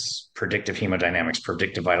recognize predictive hemodynamics,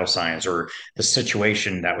 predictive vital signs, or the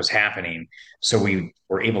situation that was happening. So we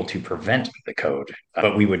were able to prevent the code,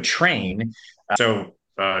 but we would train. A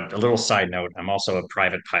little side note, I'm also a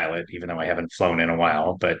private pilot, even though I haven't flown in a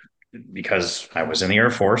while, but because I was in the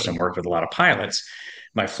Air Force and worked with a lot of pilots,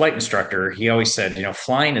 my flight instructor, he always said,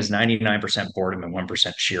 flying is 99% boredom and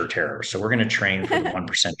 1% sheer terror. So we're going to train for the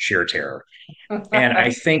 1% sheer terror. And I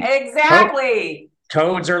think exactly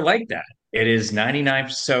codes are like that. It is 99.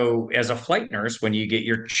 So as a flight nurse, when you get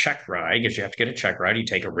your check ride, because you have to get a check ride, you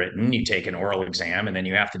take a written, you take an oral exam, and then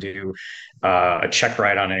you have to do a check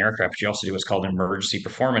ride on an aircraft. But you also do what's called an emergency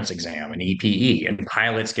performance exam, an EPE. And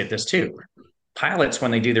pilots get this too. Pilots,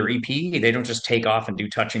 when they do their EPE, they don't just take off and do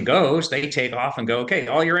touch and goes. They take off and go, okay,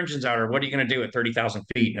 all your engines out. Or what are you going to do at 30,000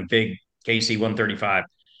 feet in a big KC-135?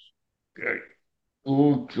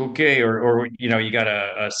 Okay, or you got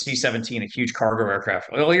a C-17, a huge cargo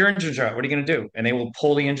aircraft. Oh, your engines are out. What are you going to do? And they will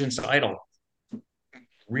pull the engines to idle.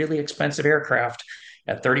 Really expensive aircraft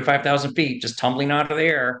at 35,000 feet, just tumbling out of the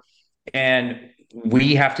air. And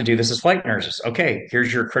we have to do this as flight nurses. Okay,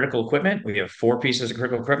 here's your critical equipment. We have 4 pieces of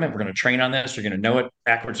critical equipment. We're going to train on this. You're going to know it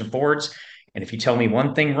backwards and forwards. And if you tell me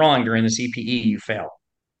one thing wrong during the CPE, you fail.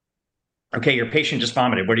 Okay, your patient just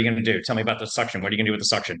vomited. What are you going to do? Tell me about the suction. What are you going to do with the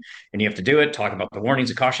suction? And you have to do it, talk about the warnings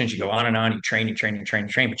and cautions. You go on and on. You train,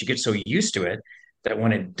 but you get so used to it that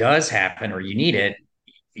when it does happen or you need it,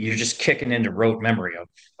 you're just kicking into rote memory of,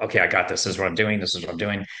 okay, I got this. This is what I'm doing. This is what I'm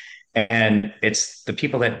doing. And it's the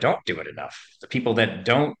people that don't do it enough, the people that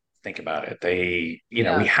don't think about it. We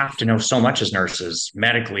have to know so much as nurses,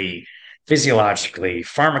 medically, physiologically,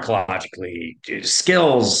 pharmacologically,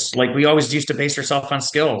 skills. Like we always used to base ourselves on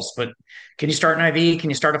skills, but can you start an IV? Can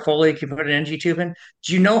you start a Foley? Can you put an NG tube in?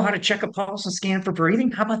 Do you know how to check a pulse and scan for breathing?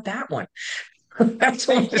 How about that one? That's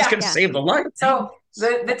one that's going to save the life. So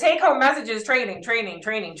the take home message is training,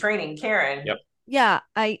 Karen. Yep. Yeah,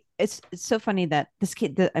 it's so funny that this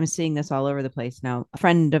kid that I'm seeing this all over the place now. A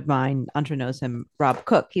friend of mine, Andra knows him, Rob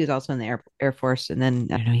Cook. He was also in the Air Force, and then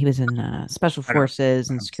I don't know, he was in Special Forces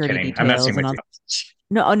and security details and all.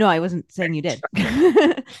 No, I wasn't saying you did.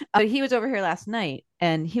 He was over here last night,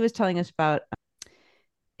 and he was telling us about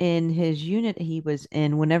in his unit he was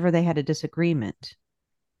in. Whenever they had a disagreement,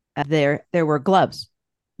 there were gloves,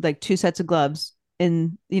 like 2 sets of gloves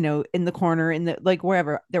in the corner, in the like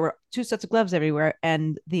wherever. There were 2 sets of gloves everywhere,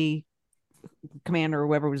 and the commander or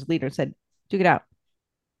whoever was leader said, "Duke it out,"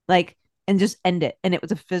 like, and just end it. And it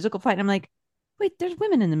was a physical fight. And I'm like, wait, there's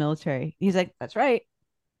women in the military. He's like, that's right.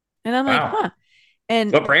 And I'm like, huh.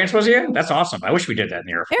 And what branch was he in? That's awesome. I wish we did that in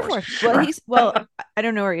the Air Force. Well, I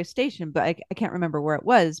don't know where he was stationed, but I can't remember where it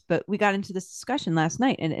was. But we got into this discussion last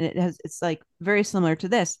night, and it's like very similar to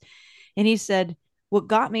this. And he said, what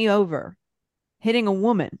got me over hitting a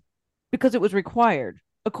woman because it was required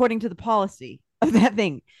according to the policy of that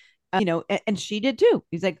thing. And she did too.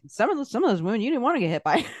 He's like, some of those women you didn't want to get hit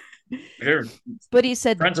by. But he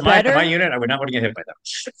said, friends of mine in better. my unit, I would not want to get hit by them.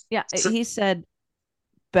 Yeah, he said,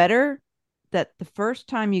 better that the first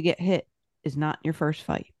time you get hit is not your first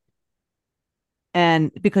fight.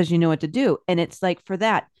 And because you know what to do. And it's like, for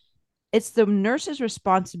that, it's the nurse's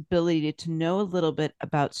responsibility to know a little bit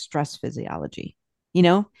about stress physiology,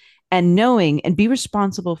 and knowing and be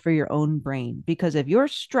responsible for your own brain. Because if you're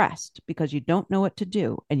stressed because you don't know what to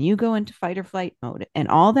do and you go into fight or flight mode and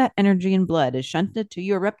all that energy and blood is shunted to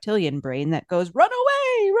your reptilian brain that goes, run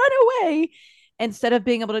away, instead of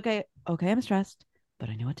being able to go, okay, I'm stressed, but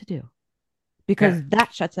I know what to do. Because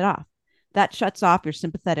that shuts it off. That shuts off your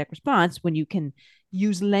sympathetic response when you can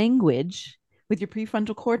use language with your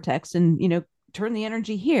prefrontal cortex and, turn the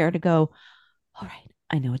energy here to go, all right,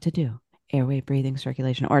 I know what to do. Airway, breathing,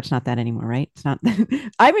 circulation, or it's not that anymore, right? It's not.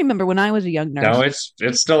 I remember when I was a young nurse. No,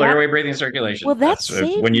 it's still airway, breathing, circulation. Well, that's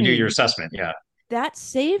when you do your assessment. Yeah. That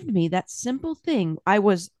saved me. That simple thing.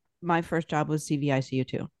 My first job was CVICU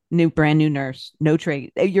too. Brand new nurse, no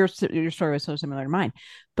trade. Your story was so similar to mine.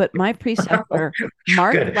 But my preceptor,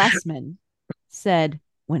 Mark Lessman, said,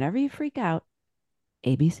 whenever you freak out,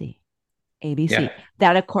 ABC. Yeah.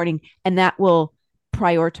 That will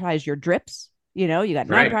prioritize your drips. You got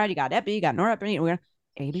non-pride, you got epi, you got norepinephrine.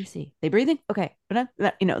 ABC. They breathing? Okay.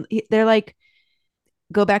 They're like,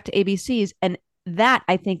 go back to ABCs. And that,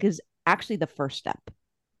 I think, is actually the first step.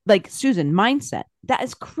 Like, Susan, mindset. That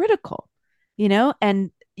is critical,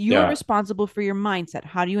 and you're responsible for your mindset.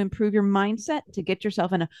 How do you improve your mindset to get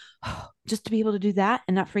yourself in just to be able to do that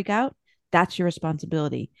and not freak out? That's your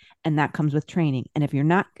responsibility. And that comes with training. And if you're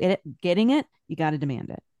not getting it, you got to demand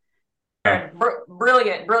it.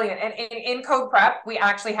 Brilliant. And in code prep, we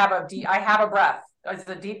actually have I have a breath. It's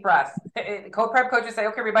a deep breath. Code prep coaches say,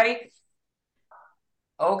 okay, everybody.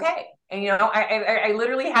 Okay. And, I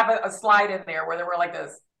literally have a slide in there where they were like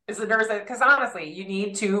this. It's the nurse that, because honestly, you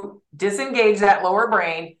need to disengage that lower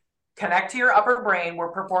brain, connect to your upper brain where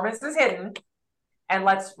performance is hidden. And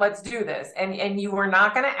let's do this. And you are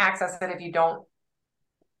not going to access it if you don't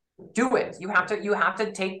do it. You have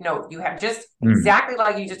to take note. You have just exactly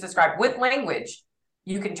like you just described with language.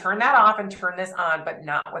 You can turn that off and turn this on, but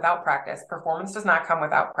not without practice. Performance does not come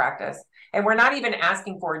without practice. And we're not even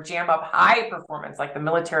asking for jam up high performance like the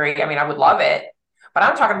military. I mean, I would love it, but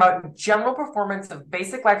I'm talking about general performance of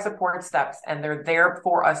basic life support steps, and they're there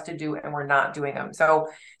for us to do, and we're not doing them. So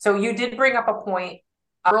you did bring up a point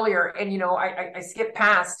earlier, and I skipped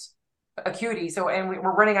past acuity. And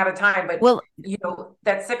we're running out of time, but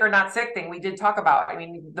that sick or not sick thing we did talk about. I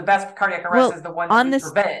mean, the best cardiac arrest is the one that we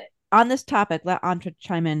prevent. On this topic, let Antra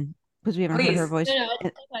chime in because we haven't heard her voice.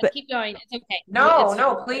 No, keep going. It's okay.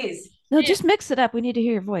 No, please. No, just mix it up. We need to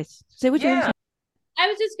hear your voice. Say what you're saying. I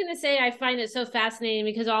was just going to say, I find it so fascinating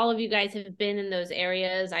because all of you guys have been in those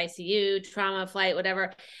areas, ICU, trauma, flight,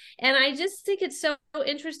 whatever. And I just think it's so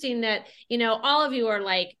interesting that, all of you are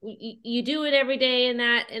like, you do it every day in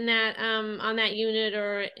that, on that unit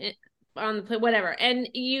or on the whatever. And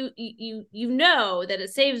you know that it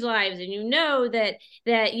saves lives, and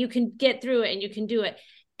that you can get through it and you can do it.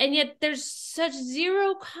 And yet there's such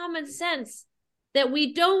zero common sense that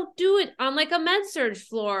we don't do it on like a med surg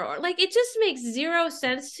floor, or like, it just makes zero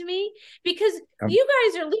sense to me, because you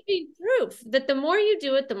guys are living proof that the more you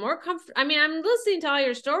do it, the more comfort. I mean, I'm listening to all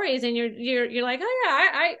your stories and you're like, oh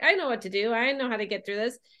yeah, I know what to do. I know how to get through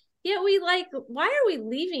this. Yet why are we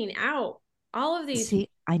leaving out all of these? See,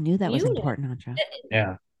 I knew that was important, Andra.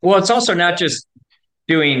 Yeah. Well, it's also not just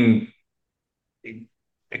doing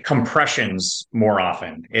compressions more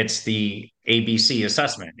often. It's the ABC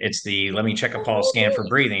assessment. It's the let me check a pulse scan for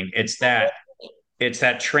breathing. It's that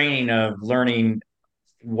training of learning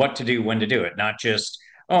what to do, when to do it, not just,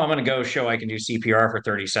 oh, I'm going to go show I can do CPR for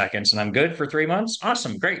 30 seconds and I'm good for 3 months.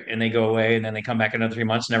 Awesome. Great. And they go away and then they come back another 3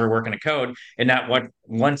 months, never working a code, and not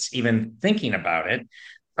once even thinking about it,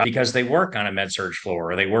 because they work on a med surg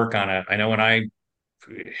floor, or they work on I know when I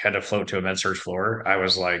had to float to a med surg floor, I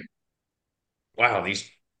was like, wow, these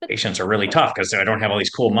patients are really tough because I don't have all these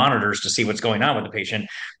cool monitors to see what's going on with the patient.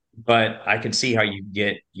 But I can see how you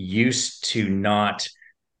get used to not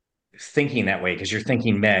thinking that way, because you're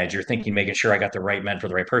thinking med, you're thinking making sure I got the right med for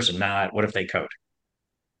the right person, not what if they code.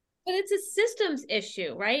 But it's a systems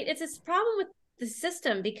issue, right? It's a problem with the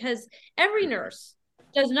system, because every nurse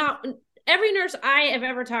I have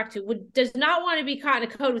ever talked to does not want to be caught in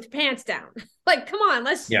a code with your pants down. Like, come on,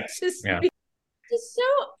 let's just it's so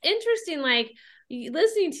interesting. Like,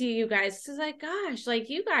 listening to you guys, it's like, gosh, like,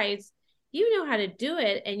 you guys, you know how to do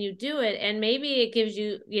it, and you do it, and maybe it gives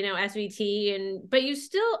you, you know, SVT, but you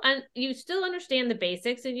still understand the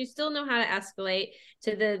basics, and you still know how to escalate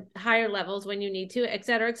to the higher levels when you need to, et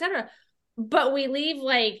cetera, et cetera. But we leave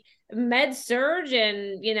like med surge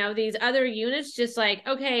and, you know, these other units just like,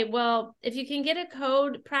 okay, well, if you can get a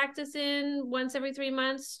code practice in once every 3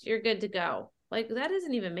 months, you're good to go. Like, that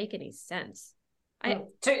doesn't even make any sense.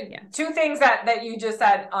 Two things that you just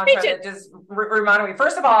said, Antra, that just reminded me.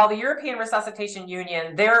 First of all, the European Resuscitation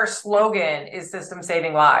Union, their slogan is system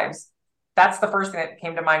saving lives. That's the first thing that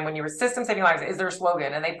came to mind when you were system saving lives is their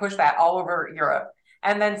slogan, and they push that all over Europe.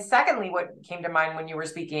 And then secondly, what came to mind when you were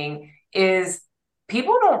speaking is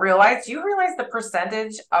people don't realize, do you realize the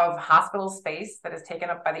percentage of hospital space that is taken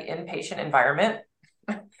up by the inpatient environment?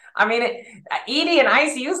 I mean, ED and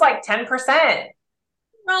ICU is like 10%.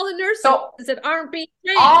 All the nurses that aren't being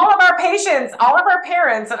trained. All of our patients, all of our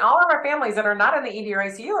parents, and all of our families that are not in the ED or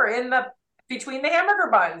ICU are in the between the hamburger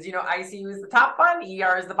buns. You know, ICU is the top bun,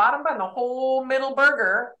 ER is the bottom bun. The whole middle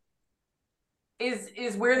burger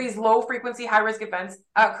is where these low frequency, high risk events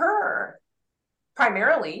occur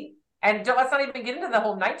primarily. And let's not even get into the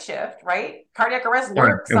whole night shift, right? Cardiac arrest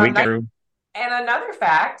works on night. And another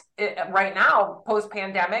fact, right now, post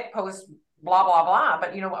pandemic, post blah, blah, blah.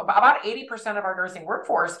 But, you know, about 80% of our nursing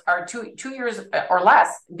workforce are two years or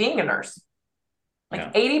less being a nurse.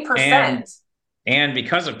 Like 80%. And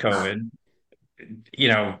because of COVID, you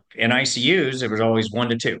know, in ICUs, it was always 1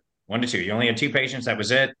 to 2. 1 to 2. You only had 2 patients. That was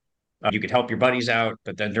it. You could help your buddies out.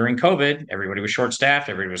 But then during COVID, everybody was short staffed.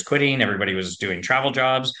 Everybody was quitting. Everybody was doing travel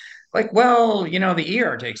jobs. Like, well, you know, the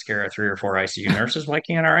ER takes care of 3 or 4 ICU nurses. Why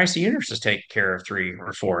can't our ICU nurses take care of 3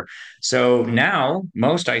 or 4? So now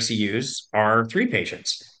most ICUs are 3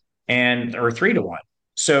 patients or 3 to 1.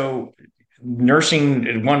 So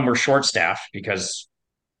nursing, one, we're short staffed because,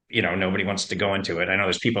 you know, nobody wants to go into it. I know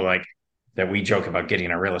there's people like that we joke about getting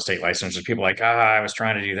a real estate license. There's people like, I was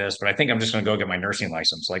trying to do this, but I think I'm just going to go get my nursing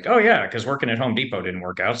license. Like, oh yeah, because working at Home Depot didn't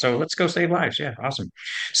work out. So let's go save lives. Yeah, awesome.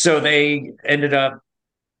 So they ended up,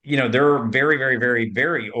 you know, they're very, very, very,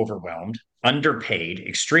 very overwhelmed, underpaid,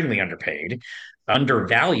 extremely underpaid,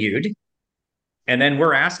 undervalued. And then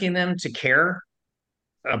we're asking them to care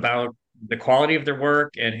about the quality of their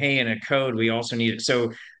work. And hey, in a code, we also need it.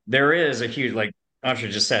 So there is a huge, like Asha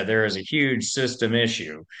just said, there is a huge system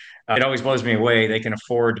issue. It always blows me away. They can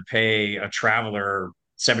afford to pay a traveler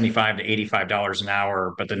 $75 to $85 an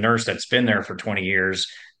hour, but the nurse that's been there for 20 years,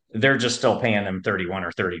 they're just still paying them 31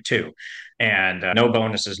 or 32, and no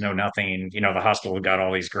bonuses, no nothing. You know, the hospital got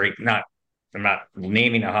all these great, I'm not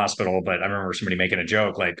naming a hospital, but I remember somebody making a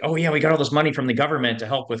joke like, oh yeah, we got all this money from the government to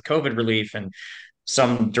help with COVID relief. And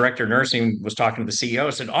some director of nursing was talking to the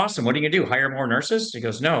CEO, said, awesome, what are you gonna do? Hire more nurses? He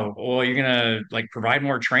goes, no. Well, you're gonna like provide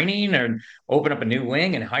more training and open up a new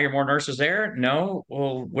wing and hire more nurses there? No.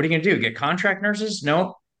 Well, what are you gonna do? Get contract nurses?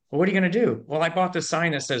 No. Well, what are you gonna do? Well, I bought this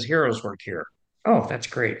sign that says heroes work here. Oh, that's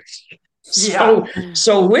great.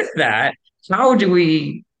 So with that, how do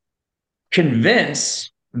we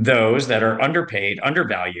convince those that are underpaid,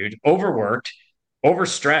 undervalued, overworked,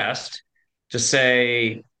 overstressed to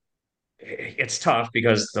say, it's tough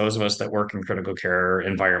because those of us that work in critical care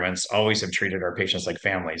environments always have treated our patients like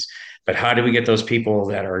families. But how do we get those people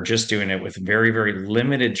that are just doing it with very, very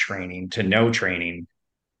limited training to no training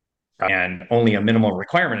and only a minimal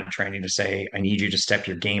requirement of training to say, I need you to step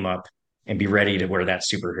your game up and be ready to wear that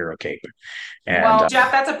superhero cape? And, well,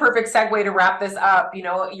 Jeff, that's a perfect segue to wrap this up. You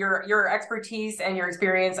know, your expertise and your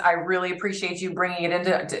experience, I really appreciate you bringing it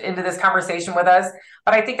into this conversation with us.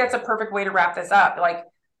 But I think that's a perfect way to wrap this up. Like,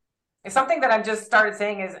 it's something that I've just started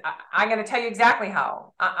saying is I'm going to tell you exactly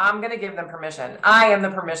how. I'm going to give them permission. I am the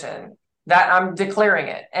permission that I'm declaring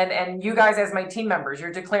it. And you guys as my team members,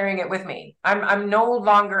 you're declaring it with me. I'm no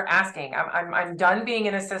longer asking. I'm done being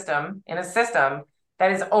in a system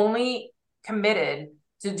that is only committed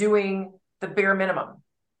to doing the bare minimum.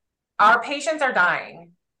 Our patients are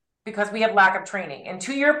dying because we have lack of training. And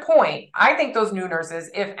to your point, I think those new nurses,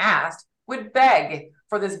 if asked, would beg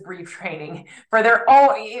for this brief training for their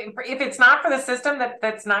own. If it's not for the system,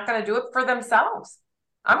 that's not going to do it for themselves.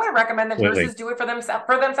 I'm going to recommend that nurses do it for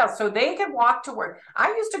themselves so they can walk to work. I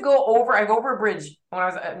used to go over, I've over a bridge when I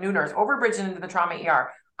was a new nurse, over a bridge into the trauma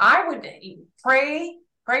ER. I would pray,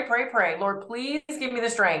 Lord, please give me the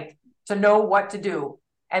strength to know what to do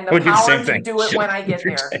and the power to do it when I get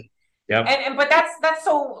there. Yep. But that's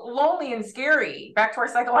so lonely and scary. Back to our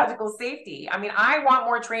psychological safety. I mean, I want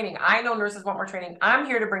more training. I know nurses want more training. I'm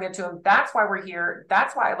here to bring it to them. That's why we're here.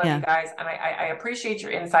 That's why I love you guys. And I appreciate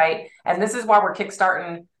your insight. And this is why we're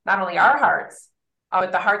kickstarting not only our hearts,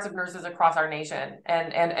 but the hearts of nurses across our nation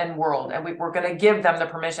and world. And we're going to give them the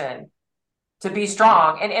permission to be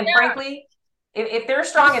strong. And frankly, if they're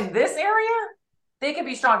strong in this area, they can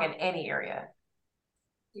be strong in any area.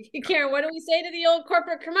 Karen, what do we say to the old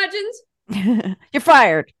corporate curmudgeons? You're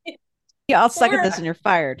fired. Yeah, I'll second this and you're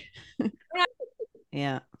fired.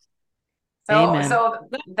 Yeah. So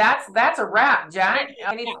that's a wrap, Jack.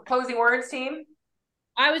 Any closing words, team?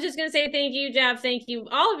 I was just going to say thank you, Jeff. Thank you,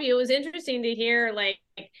 all of you. It was interesting to hear, like,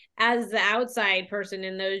 as the outside person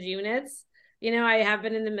in those units, you know, I have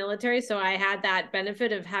been in the military, so I had that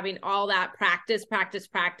benefit of having all that practice.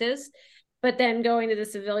 But then going to the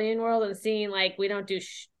civilian world and seeing, like, we don't do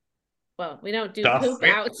poop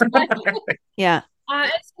outside. Yeah.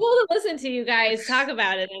 It's cool to listen to you guys talk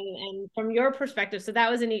about it and from your perspective. So that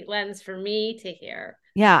was a neat lens for me to hear.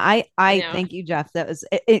 Yeah, I thank you, Jeff. That was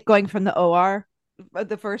it going from the OR,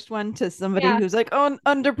 the first one, to somebody who's like, oh,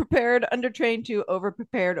 underprepared, undertrained, to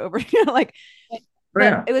overprepared, like.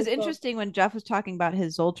 But it was interesting when Jeff was talking about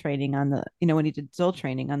his Zoll training on the, when he did Zoll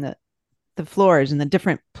training on the floors and the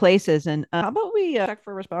different places. And how about we check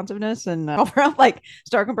for responsiveness and like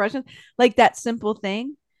star compression, like that simple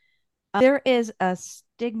thing. There is a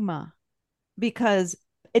stigma because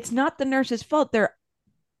it's not the nurse's fault. They're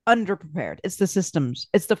underprepared. It's the systems.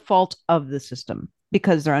 It's the fault of the system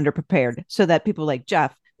because they're underprepared. So that people like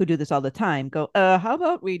Jeff, who do this all the time, go, how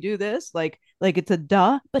about we do this? Like it's a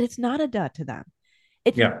duh, but it's not a duh to them.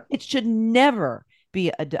 It should never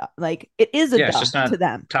be a duh. Like it is a duh, it's just not to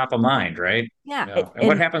them. Top of mind, right? Yeah. And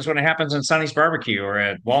what happens when it happens in Sonny's Barbecue or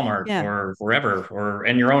at Walmart or wherever or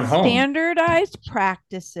in your own home? Standardized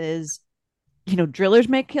practices, drillers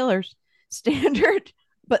make killers. Standard,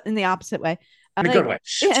 but in the opposite way. In a good way.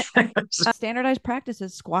 Standardized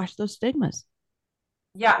practices squash those stigmas.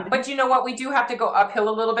 Yeah, but you know what? We do have to go uphill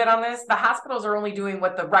a little bit on this. The hospitals are only doing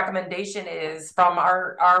what the recommendation is from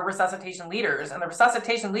our resuscitation leaders. And the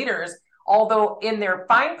resuscitation leaders, although in their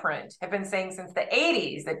fine print have been saying since the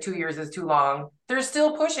 80s that 2 years is too long, they're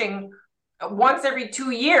still pushing once every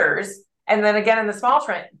 2 years. And then again in the small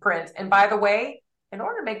print. And by the way, in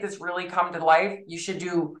order to make this really come to life, you should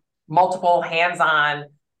do multiple hands-on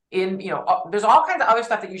there's all kinds of other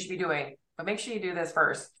stuff that you should be doing, but make sure you do this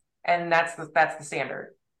first. And that's the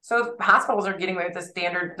standard. So hospitals are getting away with the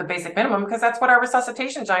standard, the basic minimum, because that's what our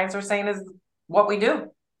resuscitation giants are saying is what we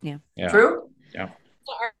do. Yeah. True? Yeah.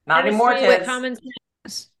 Not anymore, kids. Common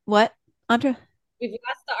sense. What, Andrea? We've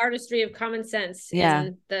lost the artistry of common sense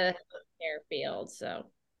in the care field. So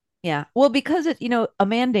yeah. Well, because a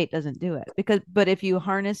mandate doesn't do it. But if you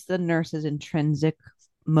harness the nurse's intrinsic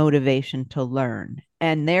motivation to learn,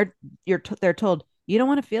 and they're told, you don't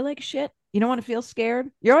want to feel like shit, you don't want to feel scared,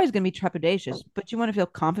 you're always going to be trepidatious, but you want to feel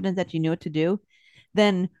confident that you know what to do,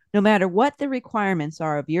 then no matter what the requirements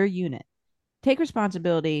are of your unit, take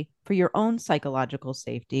responsibility for your own psychological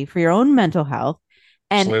safety, for your own mental health.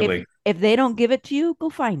 And if they don't give it to you, go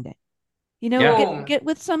find it. Get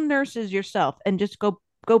with some nurses yourself and just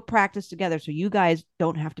go practice together so you guys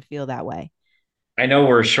don't have to feel that way. I know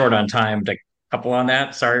we're short on time to couple on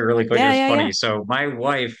that. Sorry, really quick. It's funny. Yeah. So my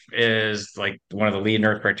wife is like one of the lead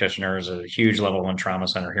nurse practitioners at a huge level one trauma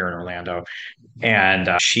center here in Orlando. And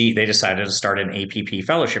they decided to start an APP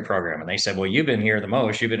fellowship program. And they said, well, you've been here the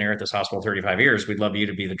most. You've been here at this hospital 35 years. We'd love you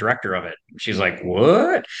to be the director of it. She's like,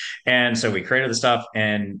 what? And so we created the stuff.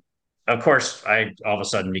 And of course, I all of a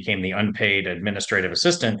sudden became the unpaid administrative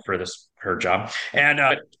assistant for her job. And,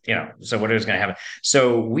 so what is going to happen?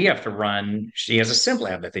 So we have to she has a sim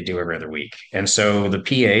lab that they do every other week. And so the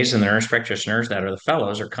PAs and the nurse practitioners that are the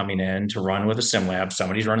fellows are coming in to run with a sim lab.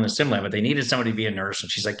 Somebody's running the sim lab, but they needed somebody to be a nurse.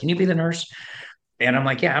 And she's like, can you be the nurse? And I'm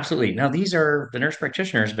like, yeah, absolutely. Now, these are the nurse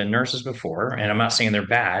practitioners, been nurses before, and I'm not saying they're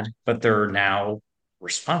bad, but they're now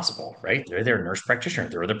responsible, right? They're their nurse practitioner.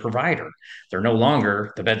 They're the provider. They're no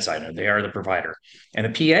longer the bedside. They are the provider.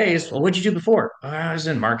 And the PAs, well, what'd you do before? I was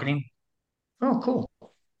in marketing. Oh, cool.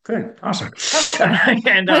 Good. Awesome.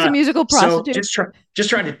 And was a musical prostitute. So just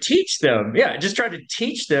trying to teach them. Yeah. Just trying to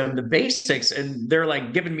teach them the basics. And they're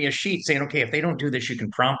like giving me a sheet saying, okay, if they don't do this, you can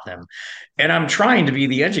prompt them. And I'm trying to be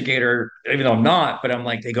the educator, even though I'm not, but I'm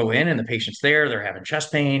like, they go in and the patient's there, they're having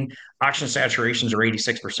chest pain, oxygen saturations are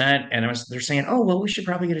 86%. And they're saying, oh, well, we should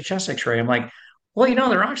probably get a chest x-ray. I'm like, well,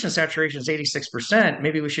 their oxygen saturation is 86%.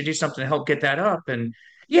 Maybe we should do something to help get that up. And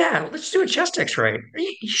yeah, let's do a chest x-ray. Are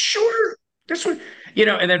you sure? This one,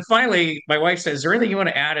 and then finally my wife says, is there anything you want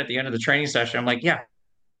to add at the end of the training session? I'm like, yeah,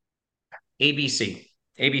 ABC,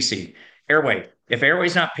 airway. If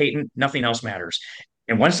airway's not patent, nothing else matters.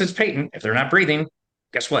 And once it's patent, if they're not breathing,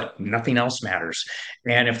 guess what? Nothing else matters.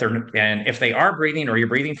 And if they are breathing or you're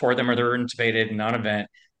breathing for them or they're intubated, non-event,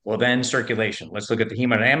 well, then circulation. Let's look at the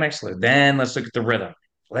hemodynamics. Then let's look at the rhythm.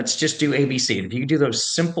 let's just do ABC. And if you do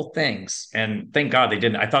those simple things, and thank God they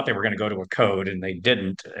didn't. I thought they were going to go to a code and they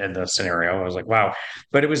didn't in the scenario. I was like, wow.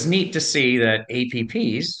 But it was neat to see that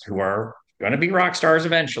APPs, who are going to be rock stars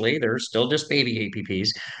eventually, they're still just baby APPs.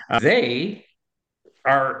 They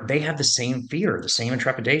have the same fear, the same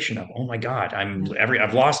trepidation of, oh my God,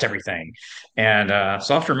 I've lost everything. And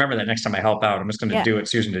so I'll have to remember that next time I help out. I'm just going to do it,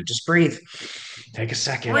 Susan, to just breathe. Take a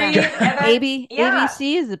second. Breathe, and then,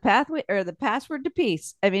 ABC is the pathway or the password to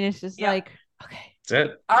peace. I mean, it's just like, okay. That's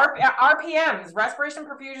it. RPMs, respiration,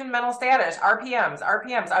 perfusion, mental status. RPMs.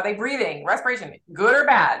 Are they breathing? Respiration, good or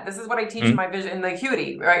bad? This is what I teach in my vision in the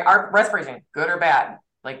acuity, right? Respiration, good or bad?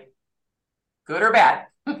 Like, good or bad?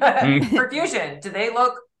 Perfusion, do they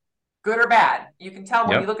look good or bad? You can tell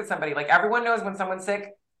when you look at somebody. Like, everyone knows when someone's sick,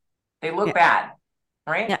 they look bad,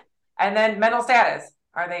 right? Yeah. And then mental status,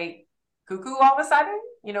 are they cuckoo all of a sudden?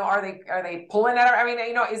 You know, are they pulling at her? I mean,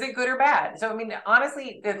 you know, is it good or bad? So I mean,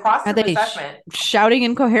 honestly, the cross group assessment, shouting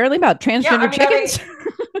incoherently about transgender chickens.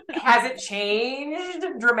 Has it changed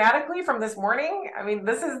dramatically from this morning? I mean,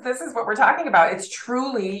 this is what we're talking about. It's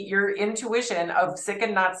truly your intuition of sick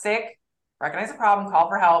and not sick. Recognize the problem, call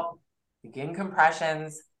for help, begin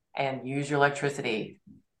compressions, and use your electricity.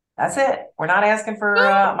 That's it. We're not asking for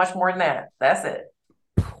much more than that. That's it.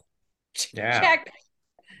 Yeah. Check.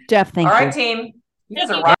 Jeff, thank you. All right, team. You guys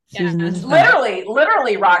are rock.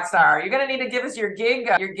 Literally rock star. You're gonna need to give us your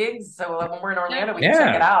gigs, so when we're in Orlando, we can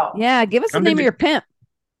check it out. Yeah, give us the name of your pimp.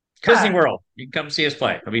 Disney World. You can come see us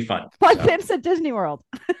play. It'll be fun. Pimps at Disney World.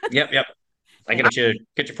 Yep. I get you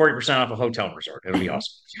 40% off a hotel resort. It'll be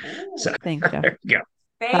awesome. So, thanks, Jeff. There you go.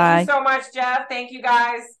 Thank you so much, Jeff. Thank you,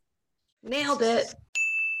 guys. Nailed it.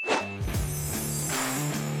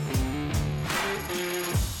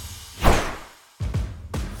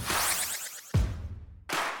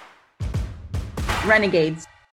 Renegades.